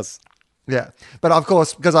 of course. Yeah, but of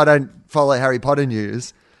course, because I don't follow Harry Potter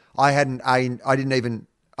news, I did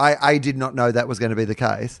not know that was going to be the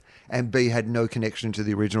case, and B, had no connection to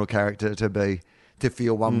the original character to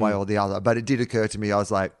feel one way or the other. But it did occur to me, I was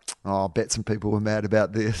like, oh, I bet some people were mad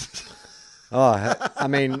about this. Oh, I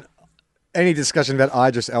mean, any discussion about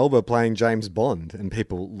Idris Elba playing James Bond and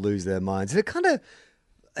people lose their minds.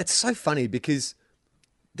 It's so funny because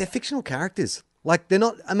they're fictional characters. Like, they're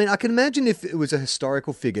not, I mean, I can imagine if it was a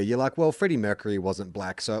historical figure, you're like, well, Freddie Mercury wasn't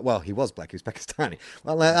black. So, well, he was black. He was Pakistani.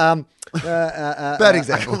 Well, bad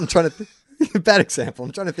example. Bad example.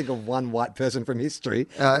 I'm trying to think of one white person from history,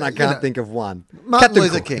 and I can't think of one. Martin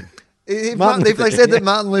Luther King. If they said that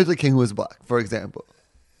Martin Luther King was black, for example.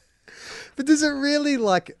 But does it really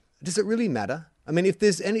matter? I mean, if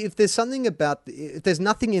there's nothing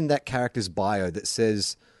in that character's bio that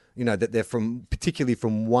says, you know, that they're particularly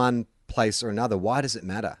from one place or another, why does it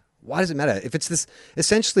matter? Why does it matter? If it's this,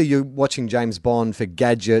 essentially you're watching James Bond for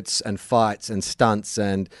gadgets and fights and stunts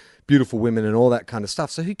and beautiful women and all that kind of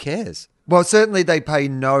stuff. So who cares? Well, certainly they pay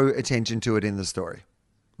no attention to it in the story,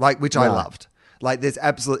 like, which I loved. Like, there's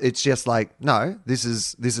absolutely, it's just like, no, this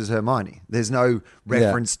is Hermione. There's no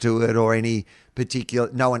reference to it or any particular,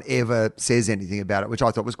 no one ever says anything about it, which I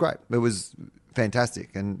thought was great. It was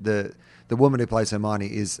fantastic. And the woman who plays Hermione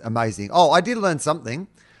is amazing. Oh, I did learn something.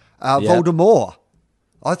 Voldemort.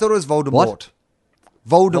 I thought it was Voldemort. What?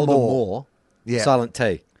 Voldemort. Yeah. Silent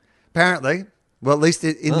T. Apparently. Well, at least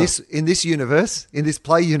in this universe, in this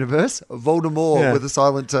play universe, Voldemort with a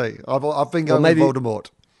silent T. I've been going with Voldemort.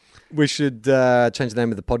 We should change the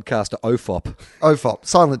name of the podcast to OFOP. OFOP,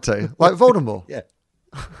 silent T, like Voldemort. Yeah.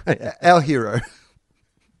 Our hero.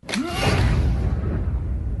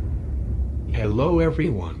 Hello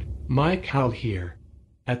everyone, Mike Hal here.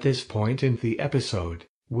 At this point in the episode,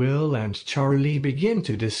 Will and Charlie begin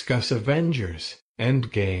to discuss Avengers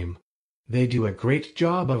Endgame. They do a great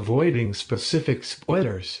job avoiding specific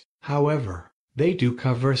spoilers, however, they do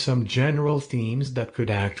cover some general themes that could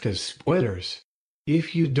act as spoilers.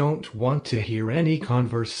 If you don't want to hear any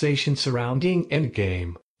conversation surrounding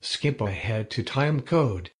Endgame, skip ahead to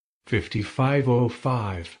timecode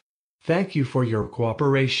 5505. Thank you for your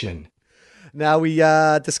cooperation. Now, we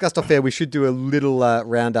discussed off air, we should do a little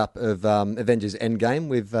roundup of Avengers Endgame.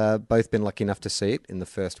 We've both been lucky enough to see it in the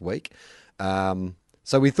first week.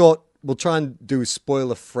 So we thought we'll try and do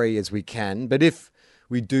spoiler-free as we can, but if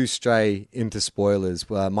we do stray into spoilers,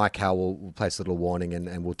 Mike Howell will place a little warning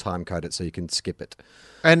and we'll time code it so you can skip it.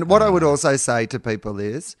 And what I would also say to people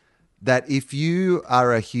is that if you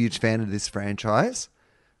are a huge fan of this franchise,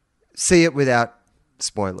 see it without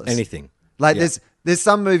spoilers. Anything. Like there's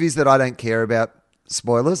some movies that I don't care about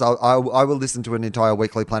spoilers. I will listen to an entire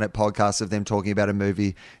Weekly Planet podcast of them talking about a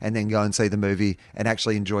movie and then go and see the movie and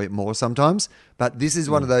actually enjoy it more sometimes. But this is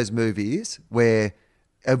one of those movies where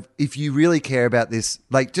if you really care about this,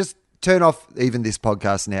 like, just turn off even this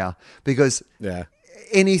podcast now, because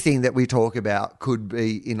anything that we talk about could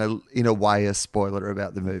be in a way a spoiler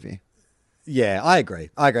about the movie. Yeah, I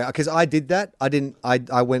agree. Because I did that.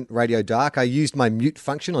 I went radio dark. I used my mute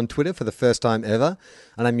function on Twitter for the first time ever,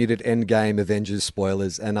 and I muted Endgame, Avengers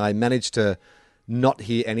spoilers, and I managed to not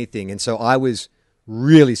hear anything. And so I was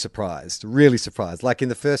really surprised. Like in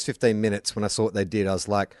the first 15 minutes when I saw what they did, I was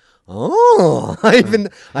like, oh, I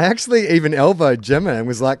actually even elbowed Gemma and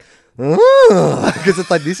was like, oh, because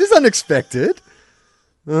it's like, this is unexpected.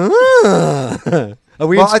 Oh. Are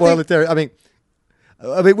we in spoiler territory? I mean,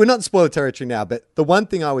 we're not in spoiler territory now, but the one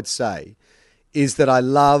thing I would say is that I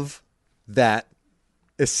love that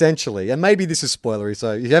essentially, and maybe this is spoilery,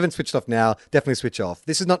 so if you haven't switched off now, definitely switch off.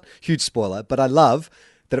 This is not huge spoiler, but I love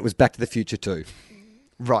that it was Back to the Future 2.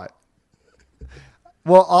 Right.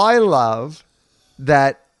 Well, I love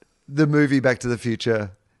that the movie Back to the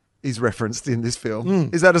Future is referenced in this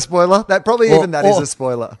film. Is that a spoiler? That probably is a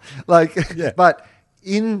spoiler. Like, yeah. But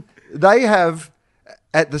they have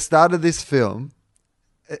at the start of this film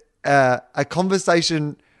a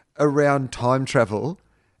conversation around time travel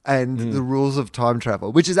and the rules of time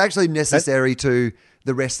travel, which is actually necessary to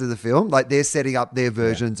the rest of the film. Like, they're setting up their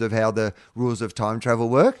versions of how the rules of time travel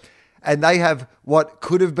work. And they have what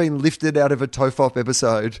could have been lifted out of a TOFOP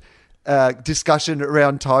episode discussion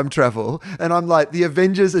around time travel. And I'm like, the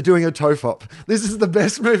Avengers are doing a TOFOP. This is the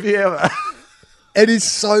best movie ever. It is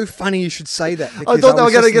so funny you should say that. I thought they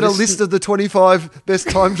were going to get a list of the 25 best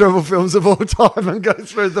time travel films of all time and go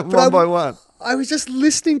through them one by one. I was just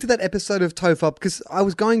listening to that episode of TOFOP because I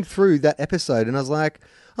was going through that episode and I was like,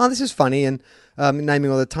 oh, this is funny, and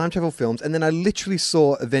naming all the time travel films. And then I literally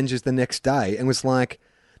saw Avengers the next day and was like,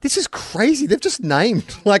 this is crazy. They've just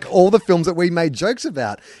named like all the films that we made jokes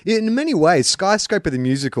about. In many ways, Skyscraper the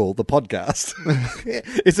Musical, the podcast,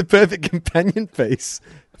 is a perfect companion piece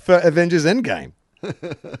for Avengers Endgame.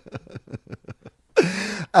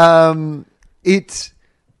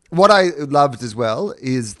 What I loved as well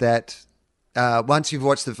is that once you've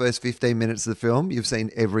watched the first 15 minutes of the film, you've seen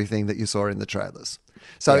everything that you saw in the trailers.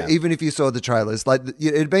 So even if you saw the trailers, like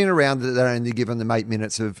it had been around that they'd only given them 8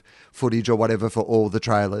 minutes of footage or whatever for all the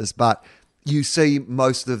trailers, but you see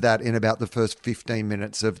most of that in about the first 15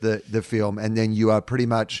 minutes of the film, and then you are pretty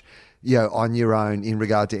much on your own in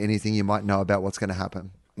regard to anything you might know about what's going to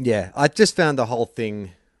happen. Yeah, I just found the whole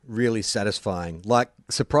thing really satisfying, like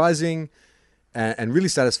surprising and really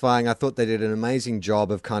satisfying. I thought they did an amazing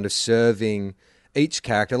job of kind of serving each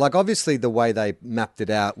character. Like, obviously the way they mapped it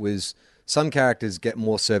out was some characters get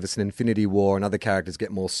more service in Infinity War and other characters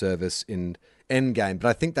get more service in Endgame. But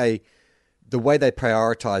I think the way they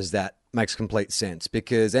prioritize that makes complete sense,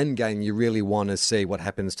 because Endgame, you really want to see what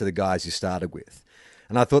happens to the guys you started with.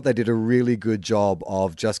 And I thought they did a really good job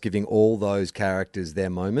of just giving all those characters their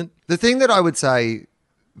moment. The thing that I would say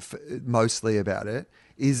mostly about it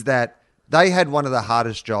is that they had one of the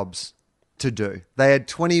hardest jobs to do. They had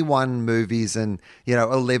 21 movies and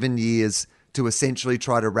 11 years to essentially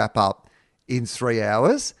try to wrap up in 3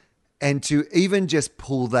 hours, and to even just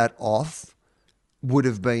pull that off would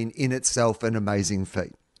have been in itself an amazing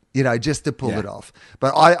feat, just to pull it off.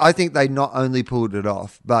 But I think they not only pulled it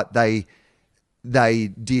off, but they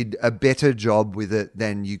did a better job with it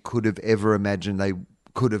than you could have ever imagined they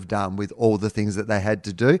could have done with all the things that they had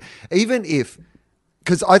to do. Even if,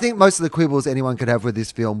 because I think most of the quibbles anyone could have with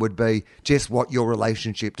this film would be just what your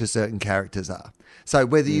relationship to certain characters are. So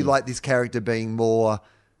whether you like this character being more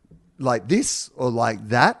like this or like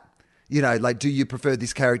that, like, do you prefer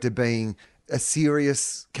this character being a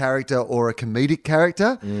serious character or a comedic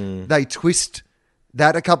character? They twist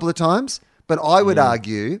that a couple of times, but I would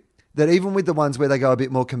argue that even with the ones where they go a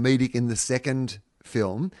bit more comedic in the second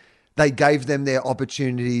film, they gave them their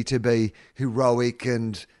opportunity to be heroic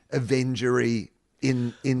and Avenger-y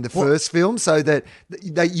in the first film, so that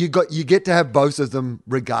you get to have both of them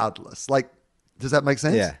regardless. Like, does that make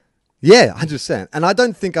sense? Yeah, 100%. And I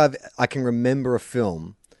don't think I can remember a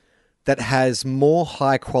film that has more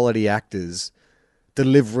high quality actors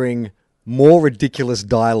delivering more ridiculous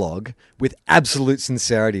dialogue with absolute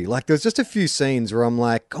sincerity. Like, there's just a few scenes where I'm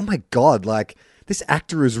like, oh my God, like, this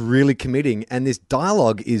actor is really committing and this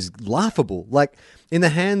dialogue is laughable. Like, in the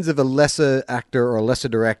hands of a lesser actor or a lesser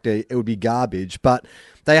director, it would be garbage, but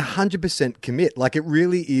they 100% commit. Like, it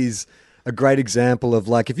really is a great example of,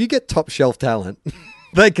 like, if you get top shelf talent,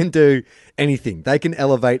 they can do anything. They can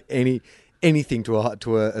elevate anything to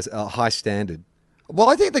a high standard. Well,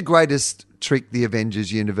 I think the greatest trick the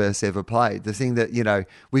Avengers universe ever played, the thing that,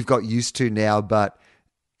 we've got used to now, but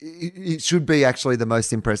it should be actually the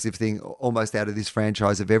most impressive thing almost out of this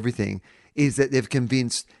franchise of everything, is that they've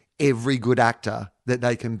convinced every good actor that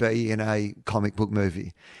they can be in a comic book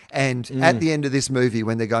movie. And at the end of this movie,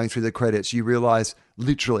 when they're going through the credits, you realize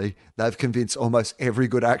literally they've convinced almost every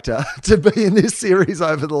good actor to be in this series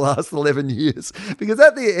over the last 11 years. Because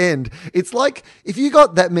at the end, it's like if you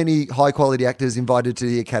got that many high quality actors invited to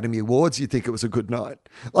the Academy Awards, you'd think it was a good night.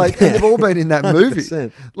 Like, and they've all been in that movie.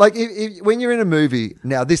 100%. Like when you're in a movie,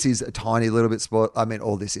 now this is a tiny little bit sport. I mean,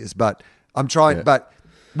 all this is, but I'm trying, but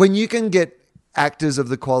when you can get actors of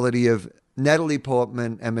the quality of Natalie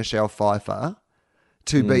Portman and Michelle Pfeiffer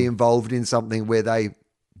to be involved in something where they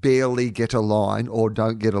barely get a line or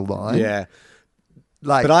don't get a line. Yeah.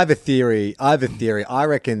 Like, but I have a theory. I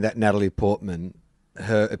reckon that Natalie Portman,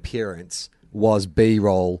 her appearance was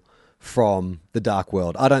B-roll from The Dark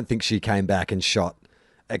World. I don't think she came back and shot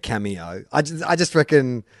a cameo. I just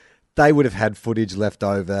reckon they would have had footage left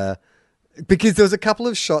over because there was a couple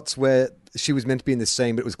of shots where she was meant to be in the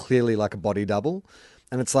scene, but it was clearly like a body double.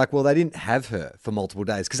 And it's like, well, they didn't have her for multiple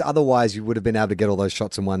days because otherwise you would have been able to get all those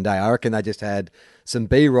shots in one day. I reckon they just had some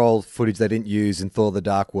B-roll footage they didn't use in Thor: The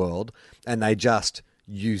Dark World, and they just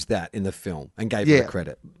used that in the film and gave her the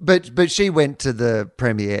credit. But she went to the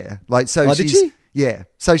premiere, like so. Oh, did she? Yeah,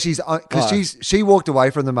 so she's because she walked away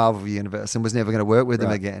from the Marvel universe and was never going to work with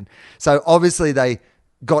them again. So obviously they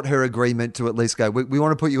got her agreement to at least go, we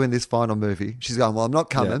want to put you in this final movie. She's going, well, I'm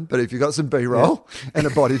not coming, but if you got some B-roll and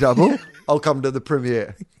a body double, I'll come to the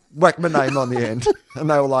premiere. Whack my name on the end. And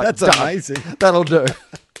they were like, that's amazing. That'll do.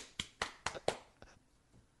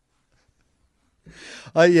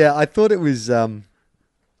 I thought it was,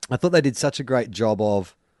 I thought they did such a great job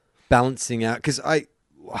of balancing out because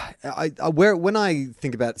when I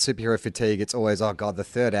think about superhero fatigue, it's always, oh God, the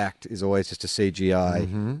third act is always just a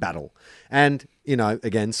CGI battle. And, you know,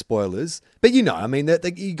 again, spoilers, but you know, I mean,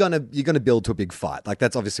 you're gonna build to a big fight. Like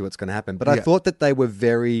that's obviously what's going to happen. But I thought that they were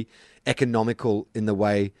very economical in the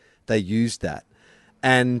way they used that.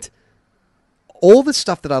 And all the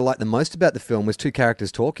stuff that I liked the most about the film was two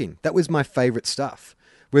characters talking. That was my favorite stuff.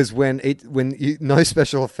 Was no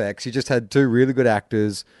special effects, you just had two really good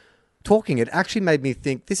actors talking. It actually made me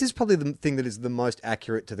think this is probably the thing that is the most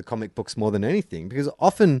accurate to the comic books more than anything, because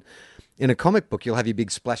often in a comic book you'll have your big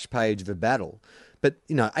splash page of a battle, but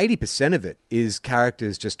you know 80% of it is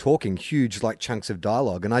characters just talking huge like chunks of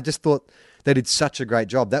dialogue, and I just thought they did such a great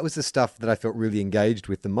job. That was the stuff that I felt really engaged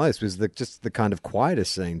with the most, was just the kind of quieter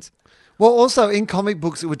scenes. Well, also in comic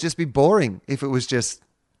books it would just be boring if it was just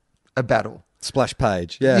a battle. Splash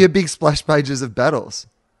page, yeah. Your big splash pages of battles.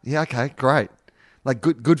 Yeah, okay, great. Like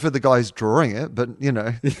good for the guys drawing it, but you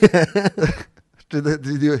know, did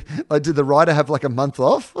the writer have like a month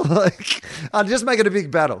off? Like, just make it a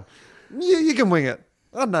big battle. You can wing it.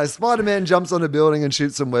 I don't know. Spider-Man jumps on a building and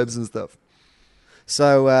shoots some webs and stuff.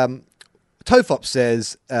 So Tofop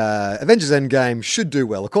says Avengers Endgame should do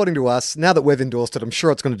well. According to us, now that we've endorsed it, I'm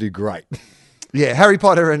sure it's going to do great. Yeah, Harry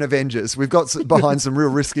Potter and Avengers. We've got behind some real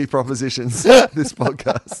risky propositions this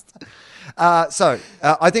podcast. So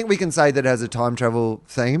I think we can say that it has a time travel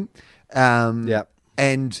theme.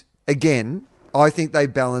 And again, I think they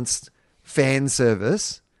balanced fan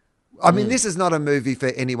service. I mean, this is not a movie for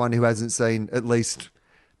anyone who hasn't seen at least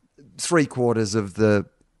 3/4 of the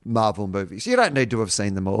Marvel movies. You don't need to have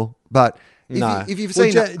seen them all. But if you've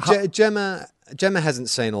seen... Gemma hasn't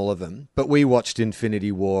seen all of them, but we watched Infinity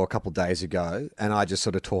War a couple of days ago, and I just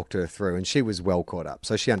sort of talked her through, and she was well caught up.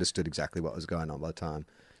 So she understood exactly what was going on by the time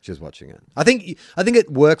she was watching it. I think it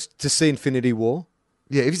works to see Infinity War.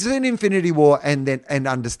 Yeah, if you've seen Infinity War and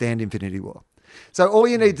understand Infinity War. So all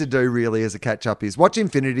you need to do really as a catch up is watch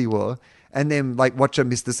Infinity War and then like watch a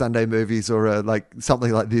Mr. Sunday Movies or like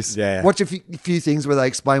something like this. Yeah. Watch a few things where they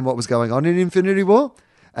explain what was going on in Infinity War,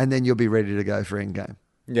 and then you'll be ready to go for Endgame.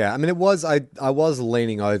 Yeah, I mean, I was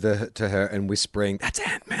leaning over to her and whispering, "That's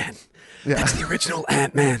Ant-Man. Yeah. That's the original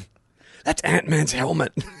Ant-Man. That's Ant-Man's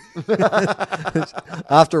helmet."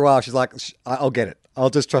 After a while, she's like, "I'll get it.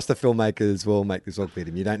 I'll just trust the filmmakers will make this all fit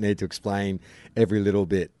him. You don't need to explain every little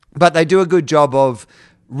bit." But they do a good job of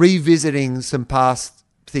revisiting some past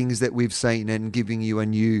things that we've seen and giving you a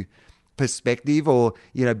new perspective, or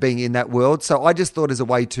you know, being in that world. So I just thought as a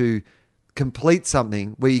way to complete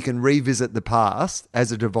something where you can revisit the past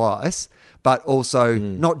as a device, but also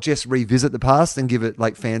not just revisit the past and give it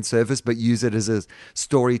like fan service, but use it as a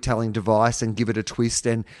storytelling device and give it a twist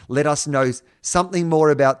and let us know something more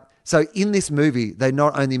about. So in this movie, they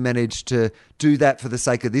not only managed to do that for the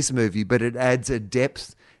sake of this movie, but it adds a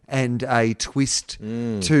depth and a twist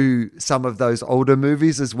to some of those older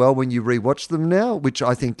movies as well when you rewatch them now, which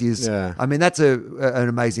I think is, I mean, that's an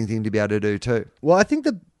amazing thing to be able to do too. Well, I think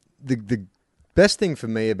the best thing for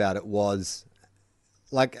me about it was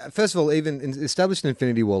like, first of all, even established in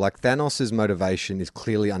Infinity War, like Thanos' motivation is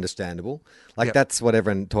clearly understandable. Like that's what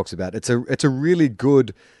everyone talks about. It's a really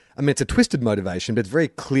good, I mean, it's a twisted motivation, but it's very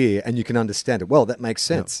clear and you can understand it. Well, that makes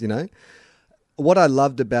sense, you know? What I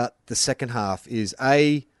loved about the second half is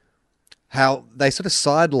how they sort of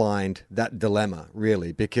sidelined that dilemma,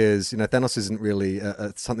 really, because, you know, Thanos isn't really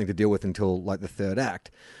something to deal with until like the third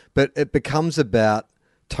act, but it becomes about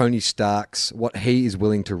Tony Stark's, what he is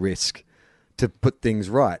willing to risk to put things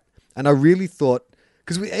right. And I really thought,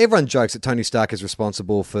 because everyone jokes that Tony Stark is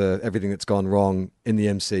responsible for everything that's gone wrong in the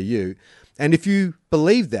MCU. And if you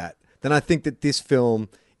believe that, then I think that this film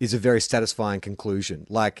is a very satisfying conclusion.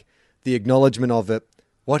 Like the acknowledgement of it,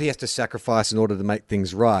 what he has to sacrifice in order to make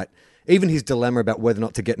things right, even his dilemma about whether or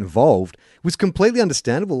not to get involved was completely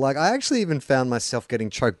understandable. Like, I actually even found myself getting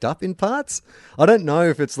choked up in parts. I don't know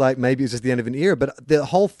if it's like, maybe it's just the end of an era, but the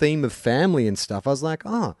whole theme of family and stuff, I was like,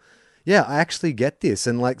 oh, yeah, I actually get this.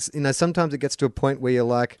 And like, you know, sometimes it gets to a point where you're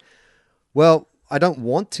like, well, I don't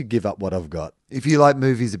want to give up what I've got. If you like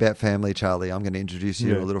movies about family, Charlie, I'm going to introduce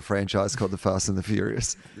you to a little franchise called The Fast and the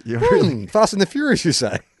Furious. Fast and the Furious, you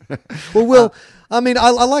say? Well, Will, I mean, I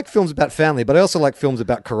like films about family, but I also like films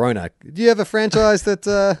about Corona. Do you have a franchise that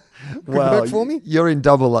could work for me? You're in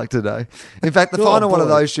double luck today. In fact, the final one of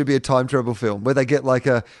those should be a time travel film where they get like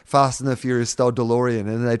a Fast and the Furious style DeLorean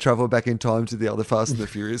and they travel back in time to the other Fast and the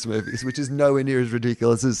Furious movies, which is nowhere near as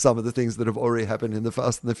ridiculous as some of the things that have already happened in the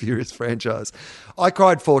Fast and the Furious franchise. I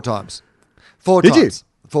cried 4 times. 4 Did times.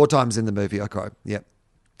 You? 4 times in the movie I cried. Yep.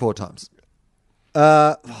 4 times.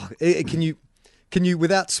 Can you,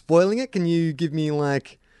 without spoiling it, can you give me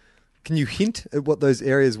can you hint at what those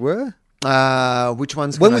areas were? Which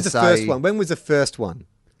ones? When was the first one? When was the first one?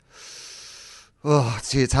 Oh,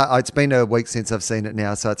 see, it's hard. It's been a week since I've seen it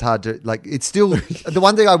now, so it's hard to It's still the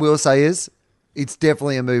one thing I will say is it's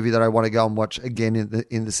definitely a movie that I want to go and watch again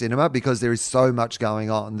in the cinema because there is so much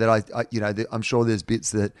going on that I'm sure there's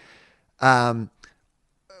bits that.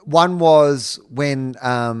 One was when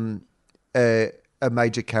a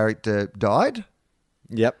major character died.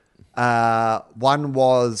 Yep. One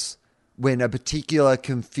was when a particular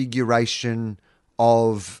configuration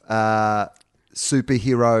of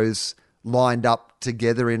superheroes lined up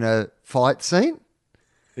together in a fight scene.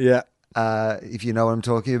 Yeah. If you know what I'm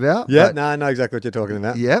talking about. Yeah, no, I know exactly what you're talking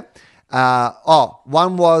about. Yeah.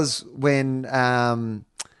 One was when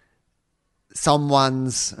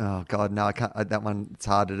someone's... Oh, God, no, I can't... That one, it's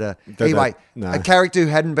harder to... Anyway, a character who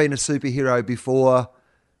hadn't been a superhero before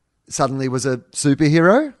suddenly was a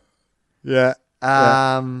superhero. Yeah.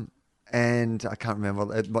 And I can't remember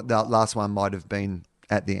what the last one might have been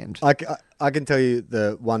at the end. I can tell you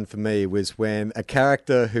the one for me was when a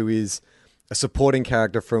character who is a supporting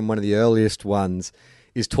character from one of the earliest ones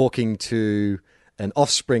is talking to an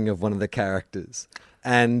offspring of one of the characters.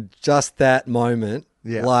 And just that moment,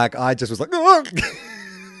 I just was like...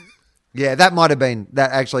 Yeah, that might have been...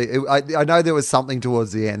 That actually... I know there was something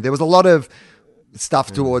towards the end. There was a lot of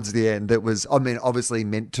stuff towards the end that was, obviously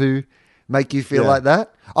meant to make you feel like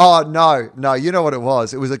that. Oh, no. You know what it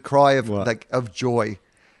was? It was a cry of joy.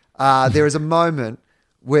 There is a moment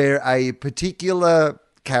where a particular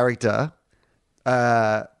character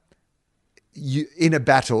in a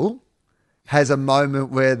battle has a moment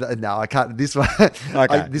where... I can't... This one,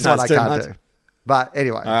 okay. This one I can't do. But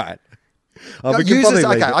anyway. All right.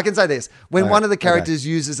 I can say this. When one of the characters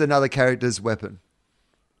uses another character's weapon.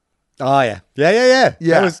 Oh, yeah. Yeah.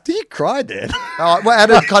 Did you cry, Dad? Out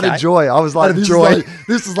of kind of joy. I was like, this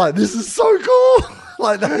is so cool.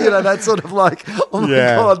 That's sort of like, oh my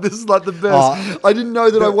God, this is like the best. I didn't know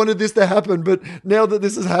that I wanted this to happen, but now that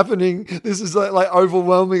this is happening, this is like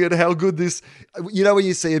overwhelming at how good this, when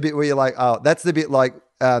you see a bit where you're like, oh, that's the bit like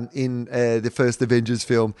in the first Avengers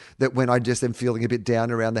film that when I just am feeling a bit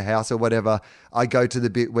down around the house or whatever, I go to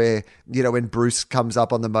the bit where, when Bruce comes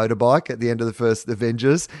up on the motorbike at the end of the first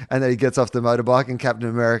Avengers and then he gets off the motorbike and Captain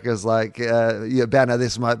America's like, Banner,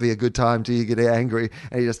 this might be a good time till you get angry.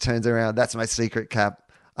 And he just turns around. That's my secret, Cap.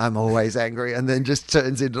 I'm always angry. And then just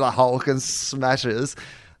turns into the Hulk and smashes.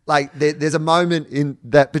 Like there's a moment in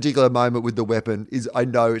that particular moment with the weapon I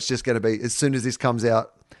know it's just going to be, as soon as this comes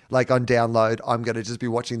out, like on download, I'm going to just be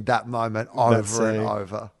watching that moment over and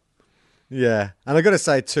over. Yeah. And I got to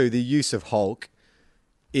say too, the use of Hulk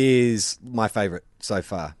is my favorite so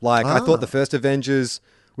far. I thought the first Avengers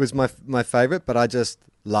was my favorite, but I just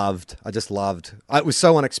loved. It was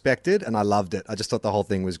so unexpected and I loved it. I just thought the whole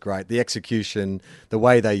thing was great. The execution, the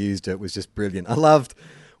way they used it was just brilliant. I loved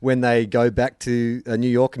when they go back to New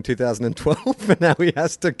York in 2012 and now he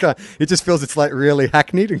has to go. It just feels it's like really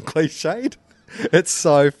hackneyed and cliched. It's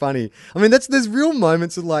so funny. I mean, there's real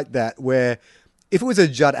moments like that where if it was a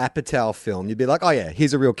Judd Apatow film, you'd be like, oh yeah,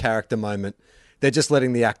 here's a real character moment. They're just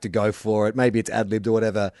letting the actor go for it. Maybe it's ad-libbed or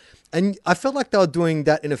whatever. And I felt like they were doing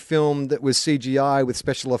that in a film that was CGI with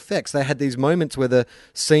special effects. They had these moments where the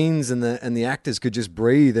scenes and the actors could just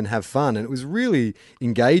breathe and have fun. And it was really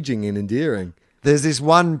engaging and endearing. There's this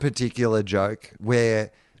one particular joke where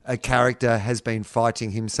a character has been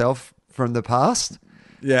fighting himself from the past.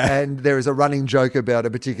 Yeah. And there is a running joke about a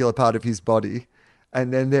particular part of his body.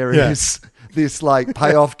 And then there is this like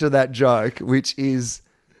payoff to that joke, which is,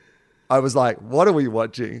 I was like, what are we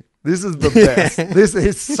watching? This is the best. This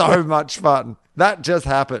is so much fun. That just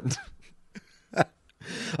happened. All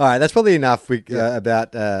right, that's probably enough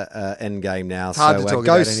about Endgame now. It's hard to talk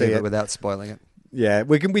about any of it without spoiling it. Yeah,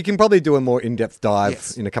 we can probably do a more in-depth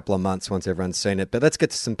dive in a couple of months once everyone's seen it. But let's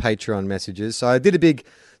get to some Patreon messages. So I did a big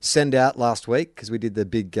send out last week because we did the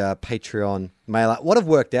big Patreon mail out. What I've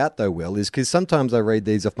worked out though, Will, is because sometimes I read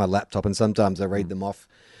these off my laptop and sometimes I read them off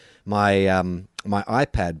my my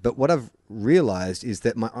iPad. But what I've realized is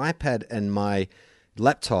that my iPad and my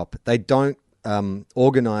laptop, they don't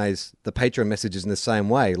organize the Patreon messages in the same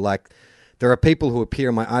way. Like there are people who appear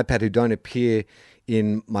on my iPad who don't appear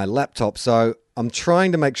in my laptop. So I'm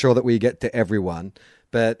trying to make sure that we get to everyone.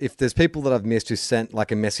 But if there's people that I've missed who sent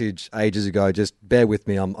like a message ages ago, just bear with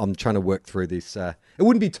me. I'm trying to work through this. It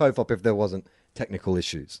wouldn't be TOEFOP if there wasn't technical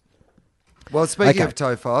issues. Well, speaking of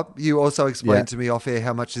TOEFOP, you also explained to me off air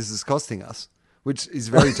how much this is costing us, which is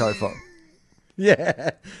very TOEFOP.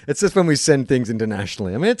 Yeah, it's just when we send things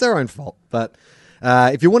internationally. I mean, it's our own fault. But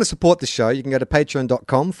if you want to support the show, you can go to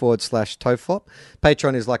patreon.com/TOEFOP.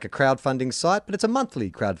 Patreon is like a crowdfunding site, but it's a monthly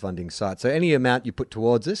crowdfunding site. So any amount you put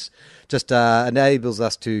towards us just enables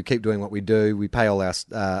us to keep doing what we do. We pay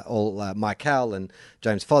all Mike Howell and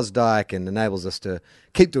James Fosdyke, and enables us to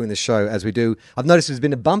keep doing the show as we do. I've noticed there's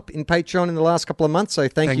been a bump in Patreon in the last couple of months. So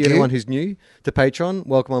thank you everyone who's new to Patreon.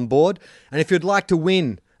 Welcome on board. And if you'd like to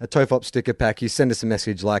win a TOEFOP sticker pack, you send us a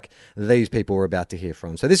message like these people we're about to hear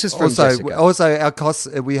from. So this is from Jessica. Also, our costs,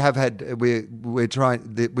 we've got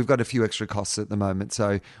a few extra costs at the moment.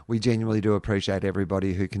 So we genuinely do appreciate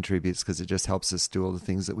everybody who contributes because it just helps us do all the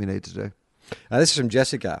things that we need to do. This is from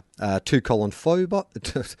Jessica. 2:FOBOT,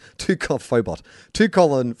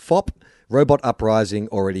 Robot Uprising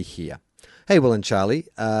already here. Hey, Will and Charlie.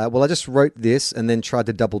 Well, I just wrote this and then tried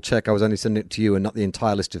to double check I was only sending it to you and not the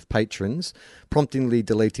entire list of patrons, promptingly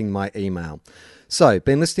deleting my email. So,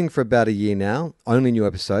 been listening for about a year now, only new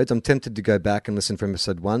episodes. I'm tempted to go back and listen from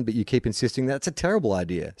episode 1, but you keep insisting that's a terrible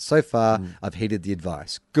idea. So far, I've heeded the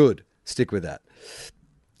advice. Good. Stick with that.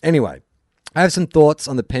 Anyway, I have some thoughts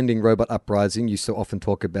on the pending robot uprising you so often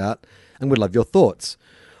talk about and would love your thoughts.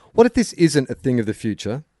 What if this isn't a thing of the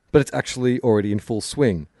future, but it's actually already in full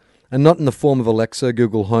swing? And not in the form of Alexa,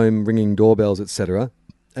 Google Home, ringing doorbells, etc.,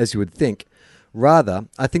 as you would think. Rather,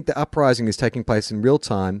 I think the uprising is taking place in real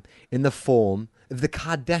time in the form of the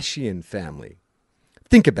Kardashian family.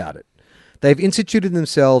 Think about it. They've instituted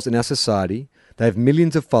themselves in our society. They have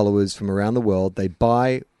millions of followers from around the world. They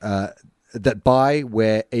buy,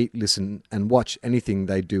 wear, eat, listen, and watch anything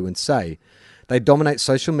they do and say. They dominate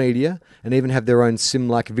social media and even have their own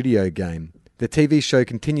sim-like video game. The TV show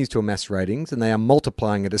continues to amass ratings, and they are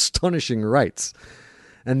multiplying at astonishing rates.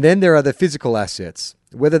 And then there are the physical assets.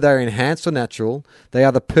 Whether they're enhanced or natural, they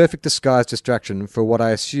are the perfect disguised distraction for what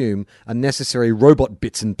I assume are necessary robot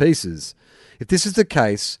bits and pieces. If this is the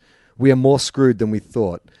case, we are more screwed than we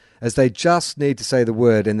thought, as they just need to say the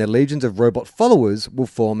word and their legions of robot followers will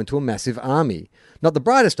form into a massive army. Not the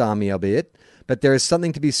brightest army, albeit, but there is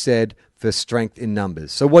something to be said for strength in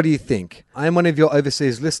numbers. So what do you think? I am one of your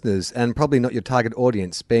overseas listeners and probably not your target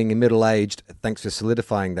audience, being a middle-aged, thanks for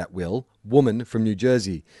solidifying that, Will, woman from New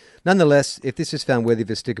Jersey. Nonetheless, if this is found worthy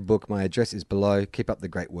of a sticker book, my address is below. Keep up the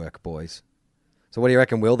great work, boys. So what do you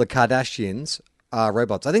reckon, Will? The Kardashians are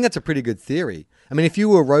robots. I think that's a pretty good theory. I mean, if you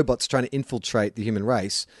were robots trying to infiltrate the human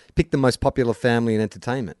race, pick the most popular family in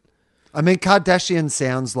entertainment. I mean, Kardashian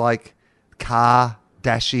sounds like Kardashian.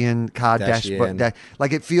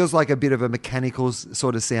 Like it feels like a bit of a mechanical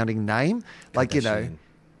sort of sounding name. Like, you know.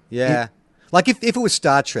 Yeah. Like if it was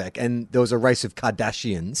Star Trek and there was a race of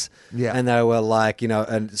Kardashians and they were like, you know,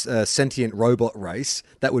 a sentient robot race,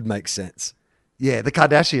 that would make sense. Yeah, the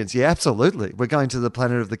Kardashians. Yeah, absolutely. We're going to the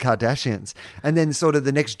planet of the Kardashians. And then sort of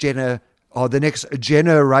the next generation.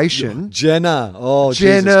 Jenner. Oh,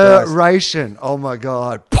 generation. Oh, my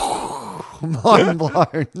God. Mind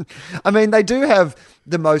blown. I mean, they do have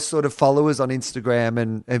the most sort of followers on Instagram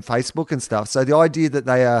and Facebook and stuff. So the idea that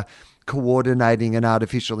they are coordinating an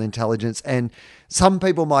artificial intelligence, and some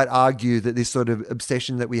people might argue that this sort of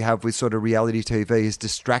obsession that we have with sort of reality TV is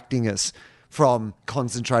distracting us from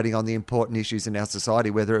concentrating on the important issues in our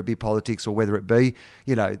society, whether it be politics or whether it be,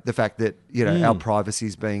 the fact that, our privacy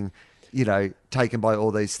is being, taken by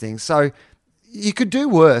all these things. So you could do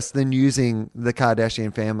worse than using the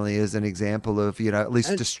Kardashian family as an example of, at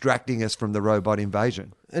least distracting us from the robot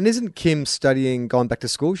invasion. And isn't Kim going back to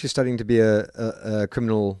school? She's studying to be a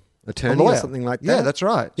criminal attorney or something like that? Yeah, that's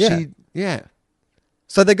right. Yeah.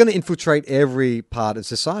 So they're going to infiltrate every part of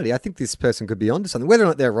society. I think this person could be onto something. Whether or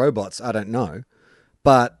not they're robots, I don't know.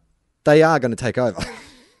 But they are going to take over.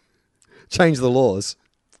 Change the laws.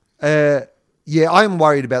 Yeah, I'm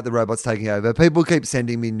worried about the robots taking over. People keep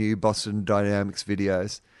sending me new Boston Dynamics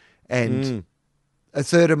videos. And a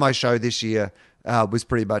third of my show this year was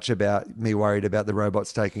pretty much about me worried about the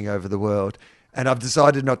robots taking over the world. And I've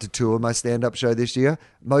decided not to tour my stand-up show this year,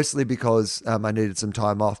 mostly because I needed some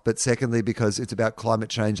time off, but secondly because it's about climate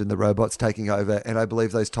change and the robots taking over, and I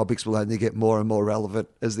believe those topics will only get more and more relevant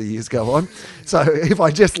as the years go on. So if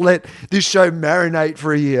I just let this show marinate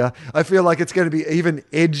for a year, I feel like it's going to be even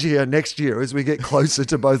edgier next year as we get closer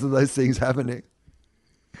to both of those things happening.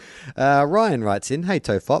 Ryan writes in, "Hey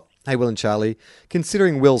Tofop, hey Will and Charlie,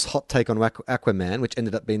 considering Will's hot take on Aquaman, which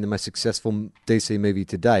ended up being the most successful DC movie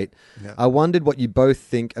to date, I wondered what you both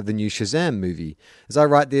think of the new Shazam movie. As I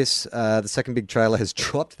write this, the second big trailer has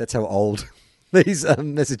dropped." That's how old these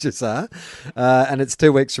messages are. "And it's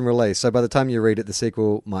 2 weeks from release, so by the time you read it, the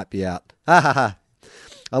sequel might be out. I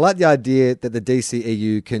like the idea that the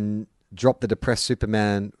DCEU can drop the depressed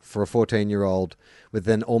Superman for a 14-year-old with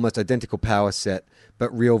an almost identical power set,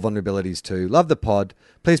 but real vulnerabilities too. Love the pod.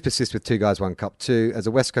 Please persist with Two Guys, One Cup too. As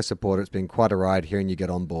a West Coast supporter, it's been quite a ride hearing you get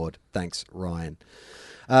on board. Thanks, Ryan."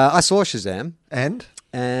 I saw Shazam. And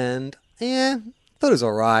yeah, thought it was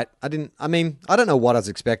all right. I don't know what I was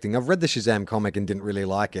expecting. I've read the Shazam comic and didn't really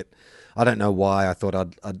like it. I don't know why I thought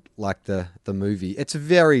I'd like the movie. It's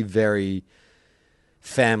very, very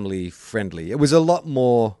family friendly. It was a lot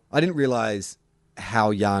more... I didn't realize how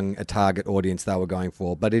young a target audience they were going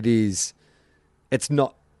for, but it's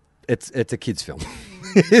a kid's film.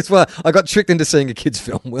 I got tricked into seeing a kid's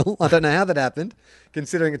film, Will. I don't know how that happened,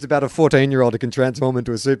 considering it's about a 14-year-old who can transform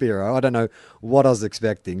into a superhero. I don't know what I was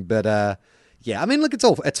expecting, but yeah, I mean, look,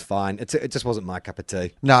 it's fine. It just wasn't my cup of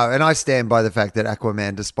tea. No, and I stand by the fact that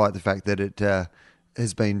Aquaman, despite the fact that it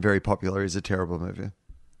has been very popular, is a terrible movie.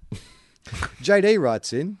 JD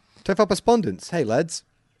writes in, Tofop Respondents. Hey, lads.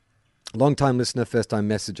 Long-time listener, first-time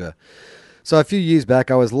messenger. So a few years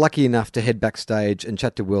back, I was lucky enough to head backstage and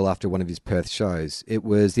chat to Will after one of his Perth shows. It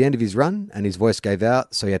was the end of his run, and his voice gave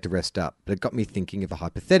out, so he had to rest up. But it got me thinking of a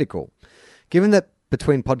hypothetical. Given that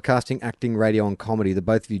between podcasting, acting, radio, and comedy, the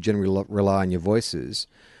both of you generally rely on your voices,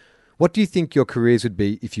 what do you think your careers would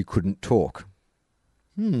be if you couldn't talk?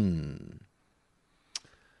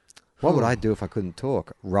 What would I do if I couldn't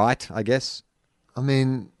talk? Write, I guess. I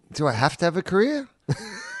mean, do I have to have a career?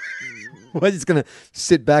 We're just going to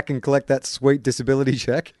sit back and collect that sweet disability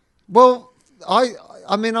check? Well,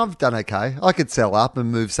 I mean, I've done okay. I could sell up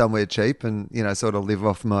and move somewhere cheap and, sort of live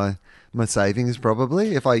off my savings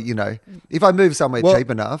probably if I move somewhere cheap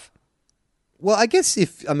enough. Well, I guess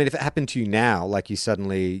if it happened to you now, like you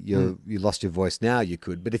suddenly, you lost your voice now, you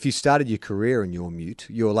could. But if you started your career and you're mute,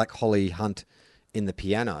 you're like Holly Hunt in The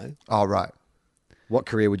Piano. Oh, right. What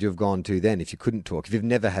career would you have gone to then if you couldn't talk, if you've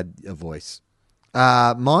never had a voice?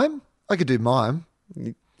 Mime? I could do mime.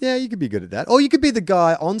 Yeah, you could be good at that. Or you could be the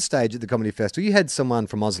guy on stage at the Comedy Festival. You had someone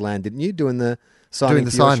from Auslan, didn't you, doing the signing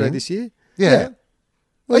for your show this year? Yeah.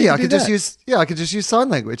 Well, I could just use sign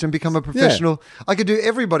language and become a professional. Yeah. I could do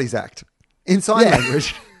everybody's act in sign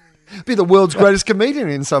language. Be the world's greatest comedian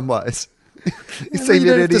in some ways. You see me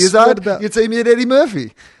at Eddie Izzard, you'd see me at Eddie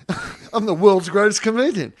Murphy. I'm the world's greatest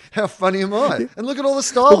comedian. How funny am I? And look at all the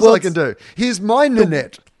styles I can do. Here's my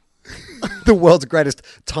Nanette. The world's greatest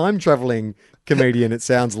time-traveling comedian, it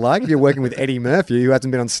sounds like. You're working with Eddie Murphy, who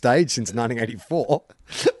hasn't been on stage since 1984.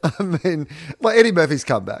 I mean, well, Eddie Murphy's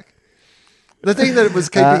come back. The thing that was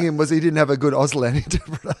keeping him was he didn't have a good Auslan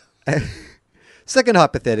interpreter. Second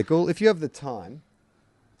hypothetical, if you have the time...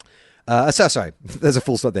 sorry, there's a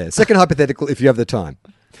full stop there. Second hypothetical, if you have the time.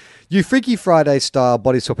 You Freaky Friday style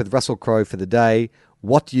body swap with Russell Crowe for the day.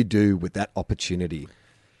 What do you do with that opportunity?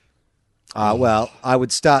 Well, I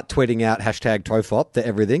would start tweeting out #Tofop to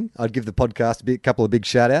everything. I'd give the podcast a couple of big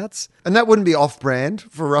shout outs. And that wouldn't be off-brand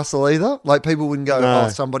for Russell either. Like people wouldn't go, no.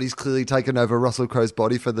 Somebody's clearly taken over Russell Crowe's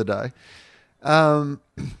body for the day. I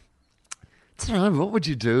don't know, what would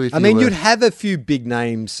you do if you'd have a few big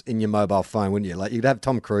names in your mobile phone, wouldn't you? Like you'd have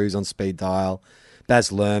Tom Cruise on speed dial, Baz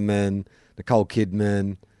Luhrmann, Nicole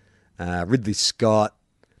Kidman, Ridley Scott.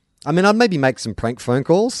 I mean, I'd maybe make some prank phone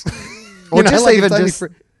calls. Or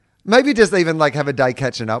Maybe just even like have a day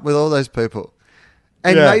catching up with all those people.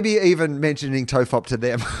 And maybe even mentioning Tofop to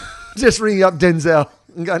them. Just ringing up Denzel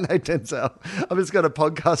and going, hey, Denzel, I've just got a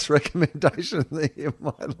podcast recommendation that you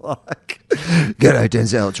might like. G'day,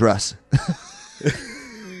 Denzel, it's Russ.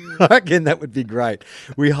 I reckon that would be great.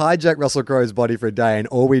 We hijack Russell Crowe's body for a day and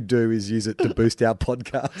all we do is use it to boost our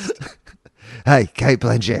podcast. Hey, Kate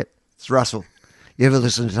Blanchett, it's Russell. You ever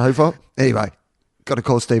listen to Tofop? Anyway, got to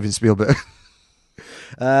call Steven Spielberg.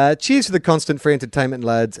 Cheers for the constant free entertainment,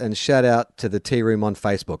 lads, and shout out to the Tea Room on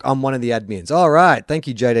Facebook. I'm one of the admins. All right, thank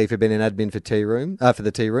you, JD, for being an admin for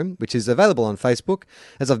the Tea Room, which is available on Facebook.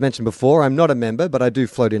 As I've mentioned before, I'm not a member, but I do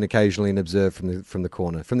float in occasionally and observe from the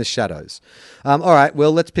corner, from the shadows. All right,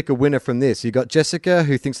 well, let's pick a winner from this. You've got Jessica,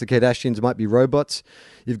 who thinks the Kardashians might be robots.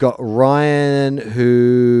 You've got Ryan,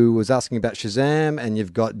 who was asking about Shazam, and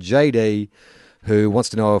you've got JD, who wants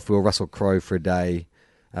to know if we'll Russell Crowe for a day.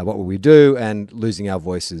 What will we do? And losing our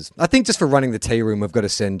voices. I think just for running the Tea Room, we've got to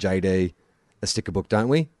send JD a sticker book, don't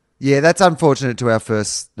we? Yeah, that's unfortunate to our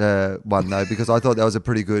first one though, because I thought that was a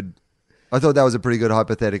pretty good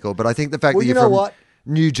hypothetical. But I think the fact that you're from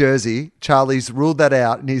New Jersey, Charlie's ruled that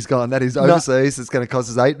out, and he's gone, that is overseas. It's going to cost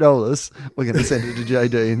us $8. We're going to send it to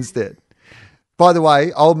JD instead. By the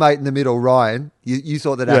way, old mate in the middle, Ryan, you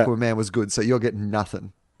thought that Aquaman was good, so you're getting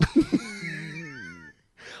nothing.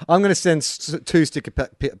 I'm going to send 2 sticker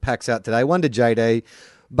packs out today. One to JD,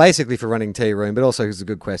 basically for running Tea Room, but also because it's a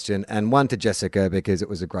good question, and one to Jessica because it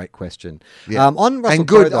was a great question. Yeah. On Russell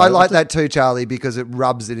Crowe, though, I like that too, Charlie, because it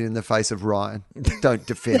rubs it in the face of Ryan. Don't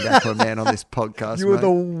defend Aquaman on this podcast.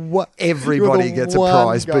 Everybody gets a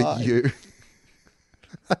prize, but you.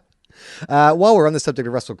 While we're on the subject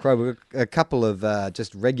of Russell Crowe, we've got a couple of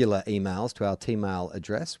just regular emails to our T-mail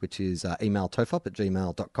address, which is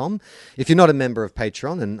emailtofop@gmail.com. If you're not a member of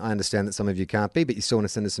Patreon, and I understand that some of you can't be, but you still want to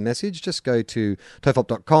send us a message, just go to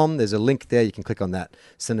tofop.com. There's a link there. You can click on that.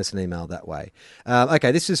 Send us an email that way.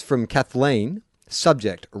 Okay, this is from Kathleen.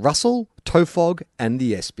 Subject, Russell, Tofog, and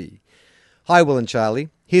the ESPY. Hi, Will and Charlie.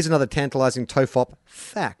 Here's another tantalising Tofop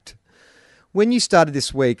fact. When you started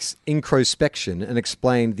this week's introspection and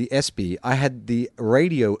explained the ESPY, I had the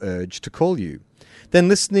radio urge to call you. Then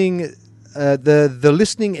listening, the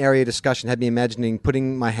listening area discussion had me imagining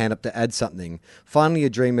putting my hand up to add something. Finally, a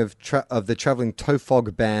dream of the travelling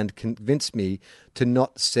Tofog band convinced me to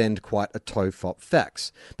not send quite a Tofop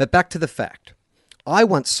fax. But back to the fact. I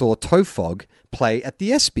once saw Tofog play at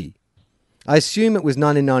the ESPY. I assume it was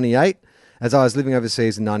 1998, as I was living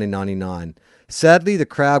overseas in 1999. Sadly, the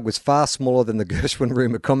crowd was far smaller than the Gershwin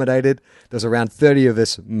room accommodated. There was around 30 of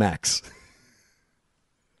us max.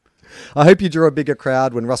 I hope you draw a bigger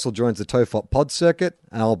crowd when Russell joins the Tofop pod circuit,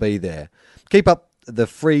 and I'll be there. Keep up the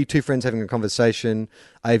free 2 friends having a conversation.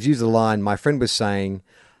 I have used the line my friend was saying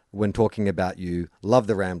when talking about you. Love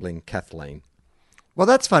the rambling, Kathleen. Well,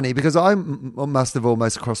 that's funny because I must have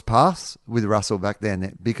almost crossed paths with Russell back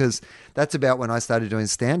then, because that's about when I started doing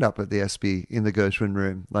stand-up at the ESPY in the Gershwin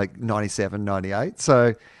room, like 97, 98.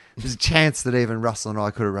 So there's a chance that even Russell and I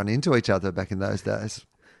could have run into each other back in those days.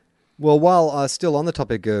 Well, while still on the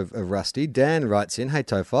topic of Rusty, Dan writes in, hey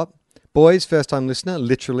Tofop, boys, first-time listener,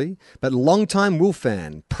 literally, but long-time Will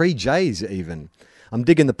fan, pre-Jays even. I'm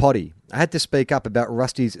digging the potty. I had to speak up about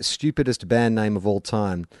Rusty's stupidest band name of all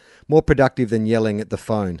time. More productive than yelling at the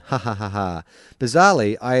phone. Ha ha ha ha.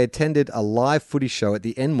 Bizarrely, I attended a live footy show at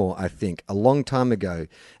the Enmore, I think, a long time ago,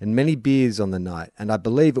 and many beers on the night, and I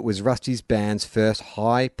believe it was Rusty's band's first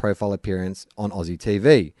high-profile appearance on Aussie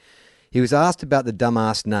TV. He was asked about the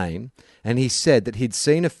dumbass name, and he said that he'd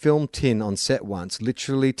seen a film tin on set once,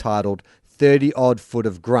 literally titled 30-odd foot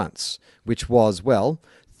of grunts, which was, well,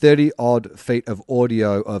 30-odd feet of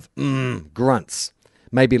audio of grunts,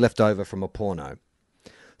 maybe left over from a porno.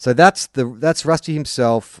 So that's Rusty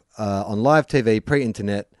himself on live TV,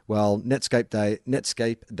 pre-internet, well,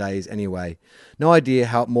 Netscape days anyway. No idea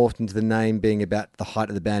how it morphed into the name being about the height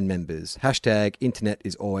of the band members. Hashtag internet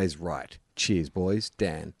is always right. Cheers, boys.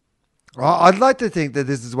 Dan. I'd like to think that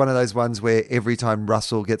this is one of those ones where every time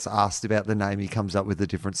Russell gets asked about the name, he comes up with a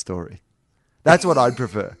different story. That's what I'd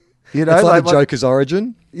prefer. You know, it's like the Joker's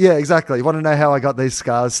origin. Yeah, exactly. You want to know how I got these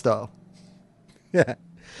scars style. Yeah.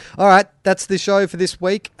 All right, that's the show for this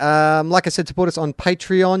week. Like I said, support us on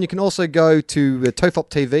Patreon. You can also go to Tofop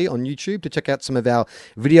TV on YouTube to check out some of our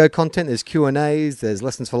video content. There's Q&As, there's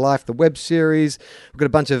Lessons for Life, the web series. We've got a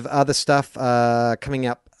bunch of other stuff coming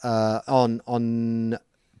up on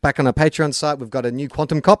back on our Patreon site, we've got a new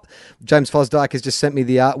Quantum Cop. James Fosdyke has just sent me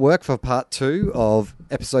the artwork for part 2 of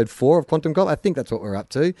episode 4 of Quantum Cop. I think that's what we're up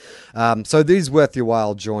to. So it is worth your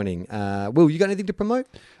while joining. Will, you got anything to promote?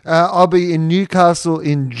 I'll be in Newcastle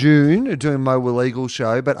in June doing my Will Eagle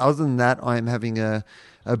show, but other than that, I am having a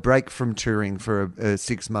break from touring for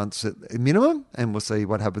 6 months at minimum, and we'll see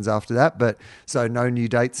what happens after that. But so no new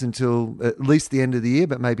dates until at least the end of the year,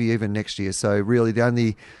 but maybe even next year. So really the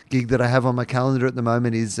only gig that I have on my calendar at the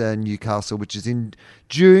moment is Newcastle, which is in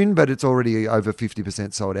June, but it's already over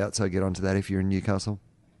 50% sold out. So get onto that if you're in Newcastle.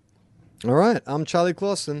 All right. I'm Charlie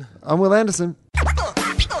Clausen. I'm Will Anderson.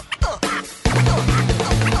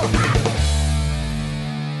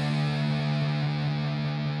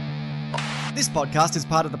 This podcast is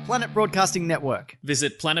part of the Planet Broadcasting Network.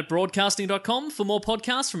 Visit planetbroadcasting.com for more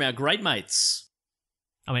podcasts from our great mates.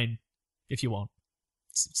 I mean, if you want.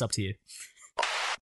 It's up to you.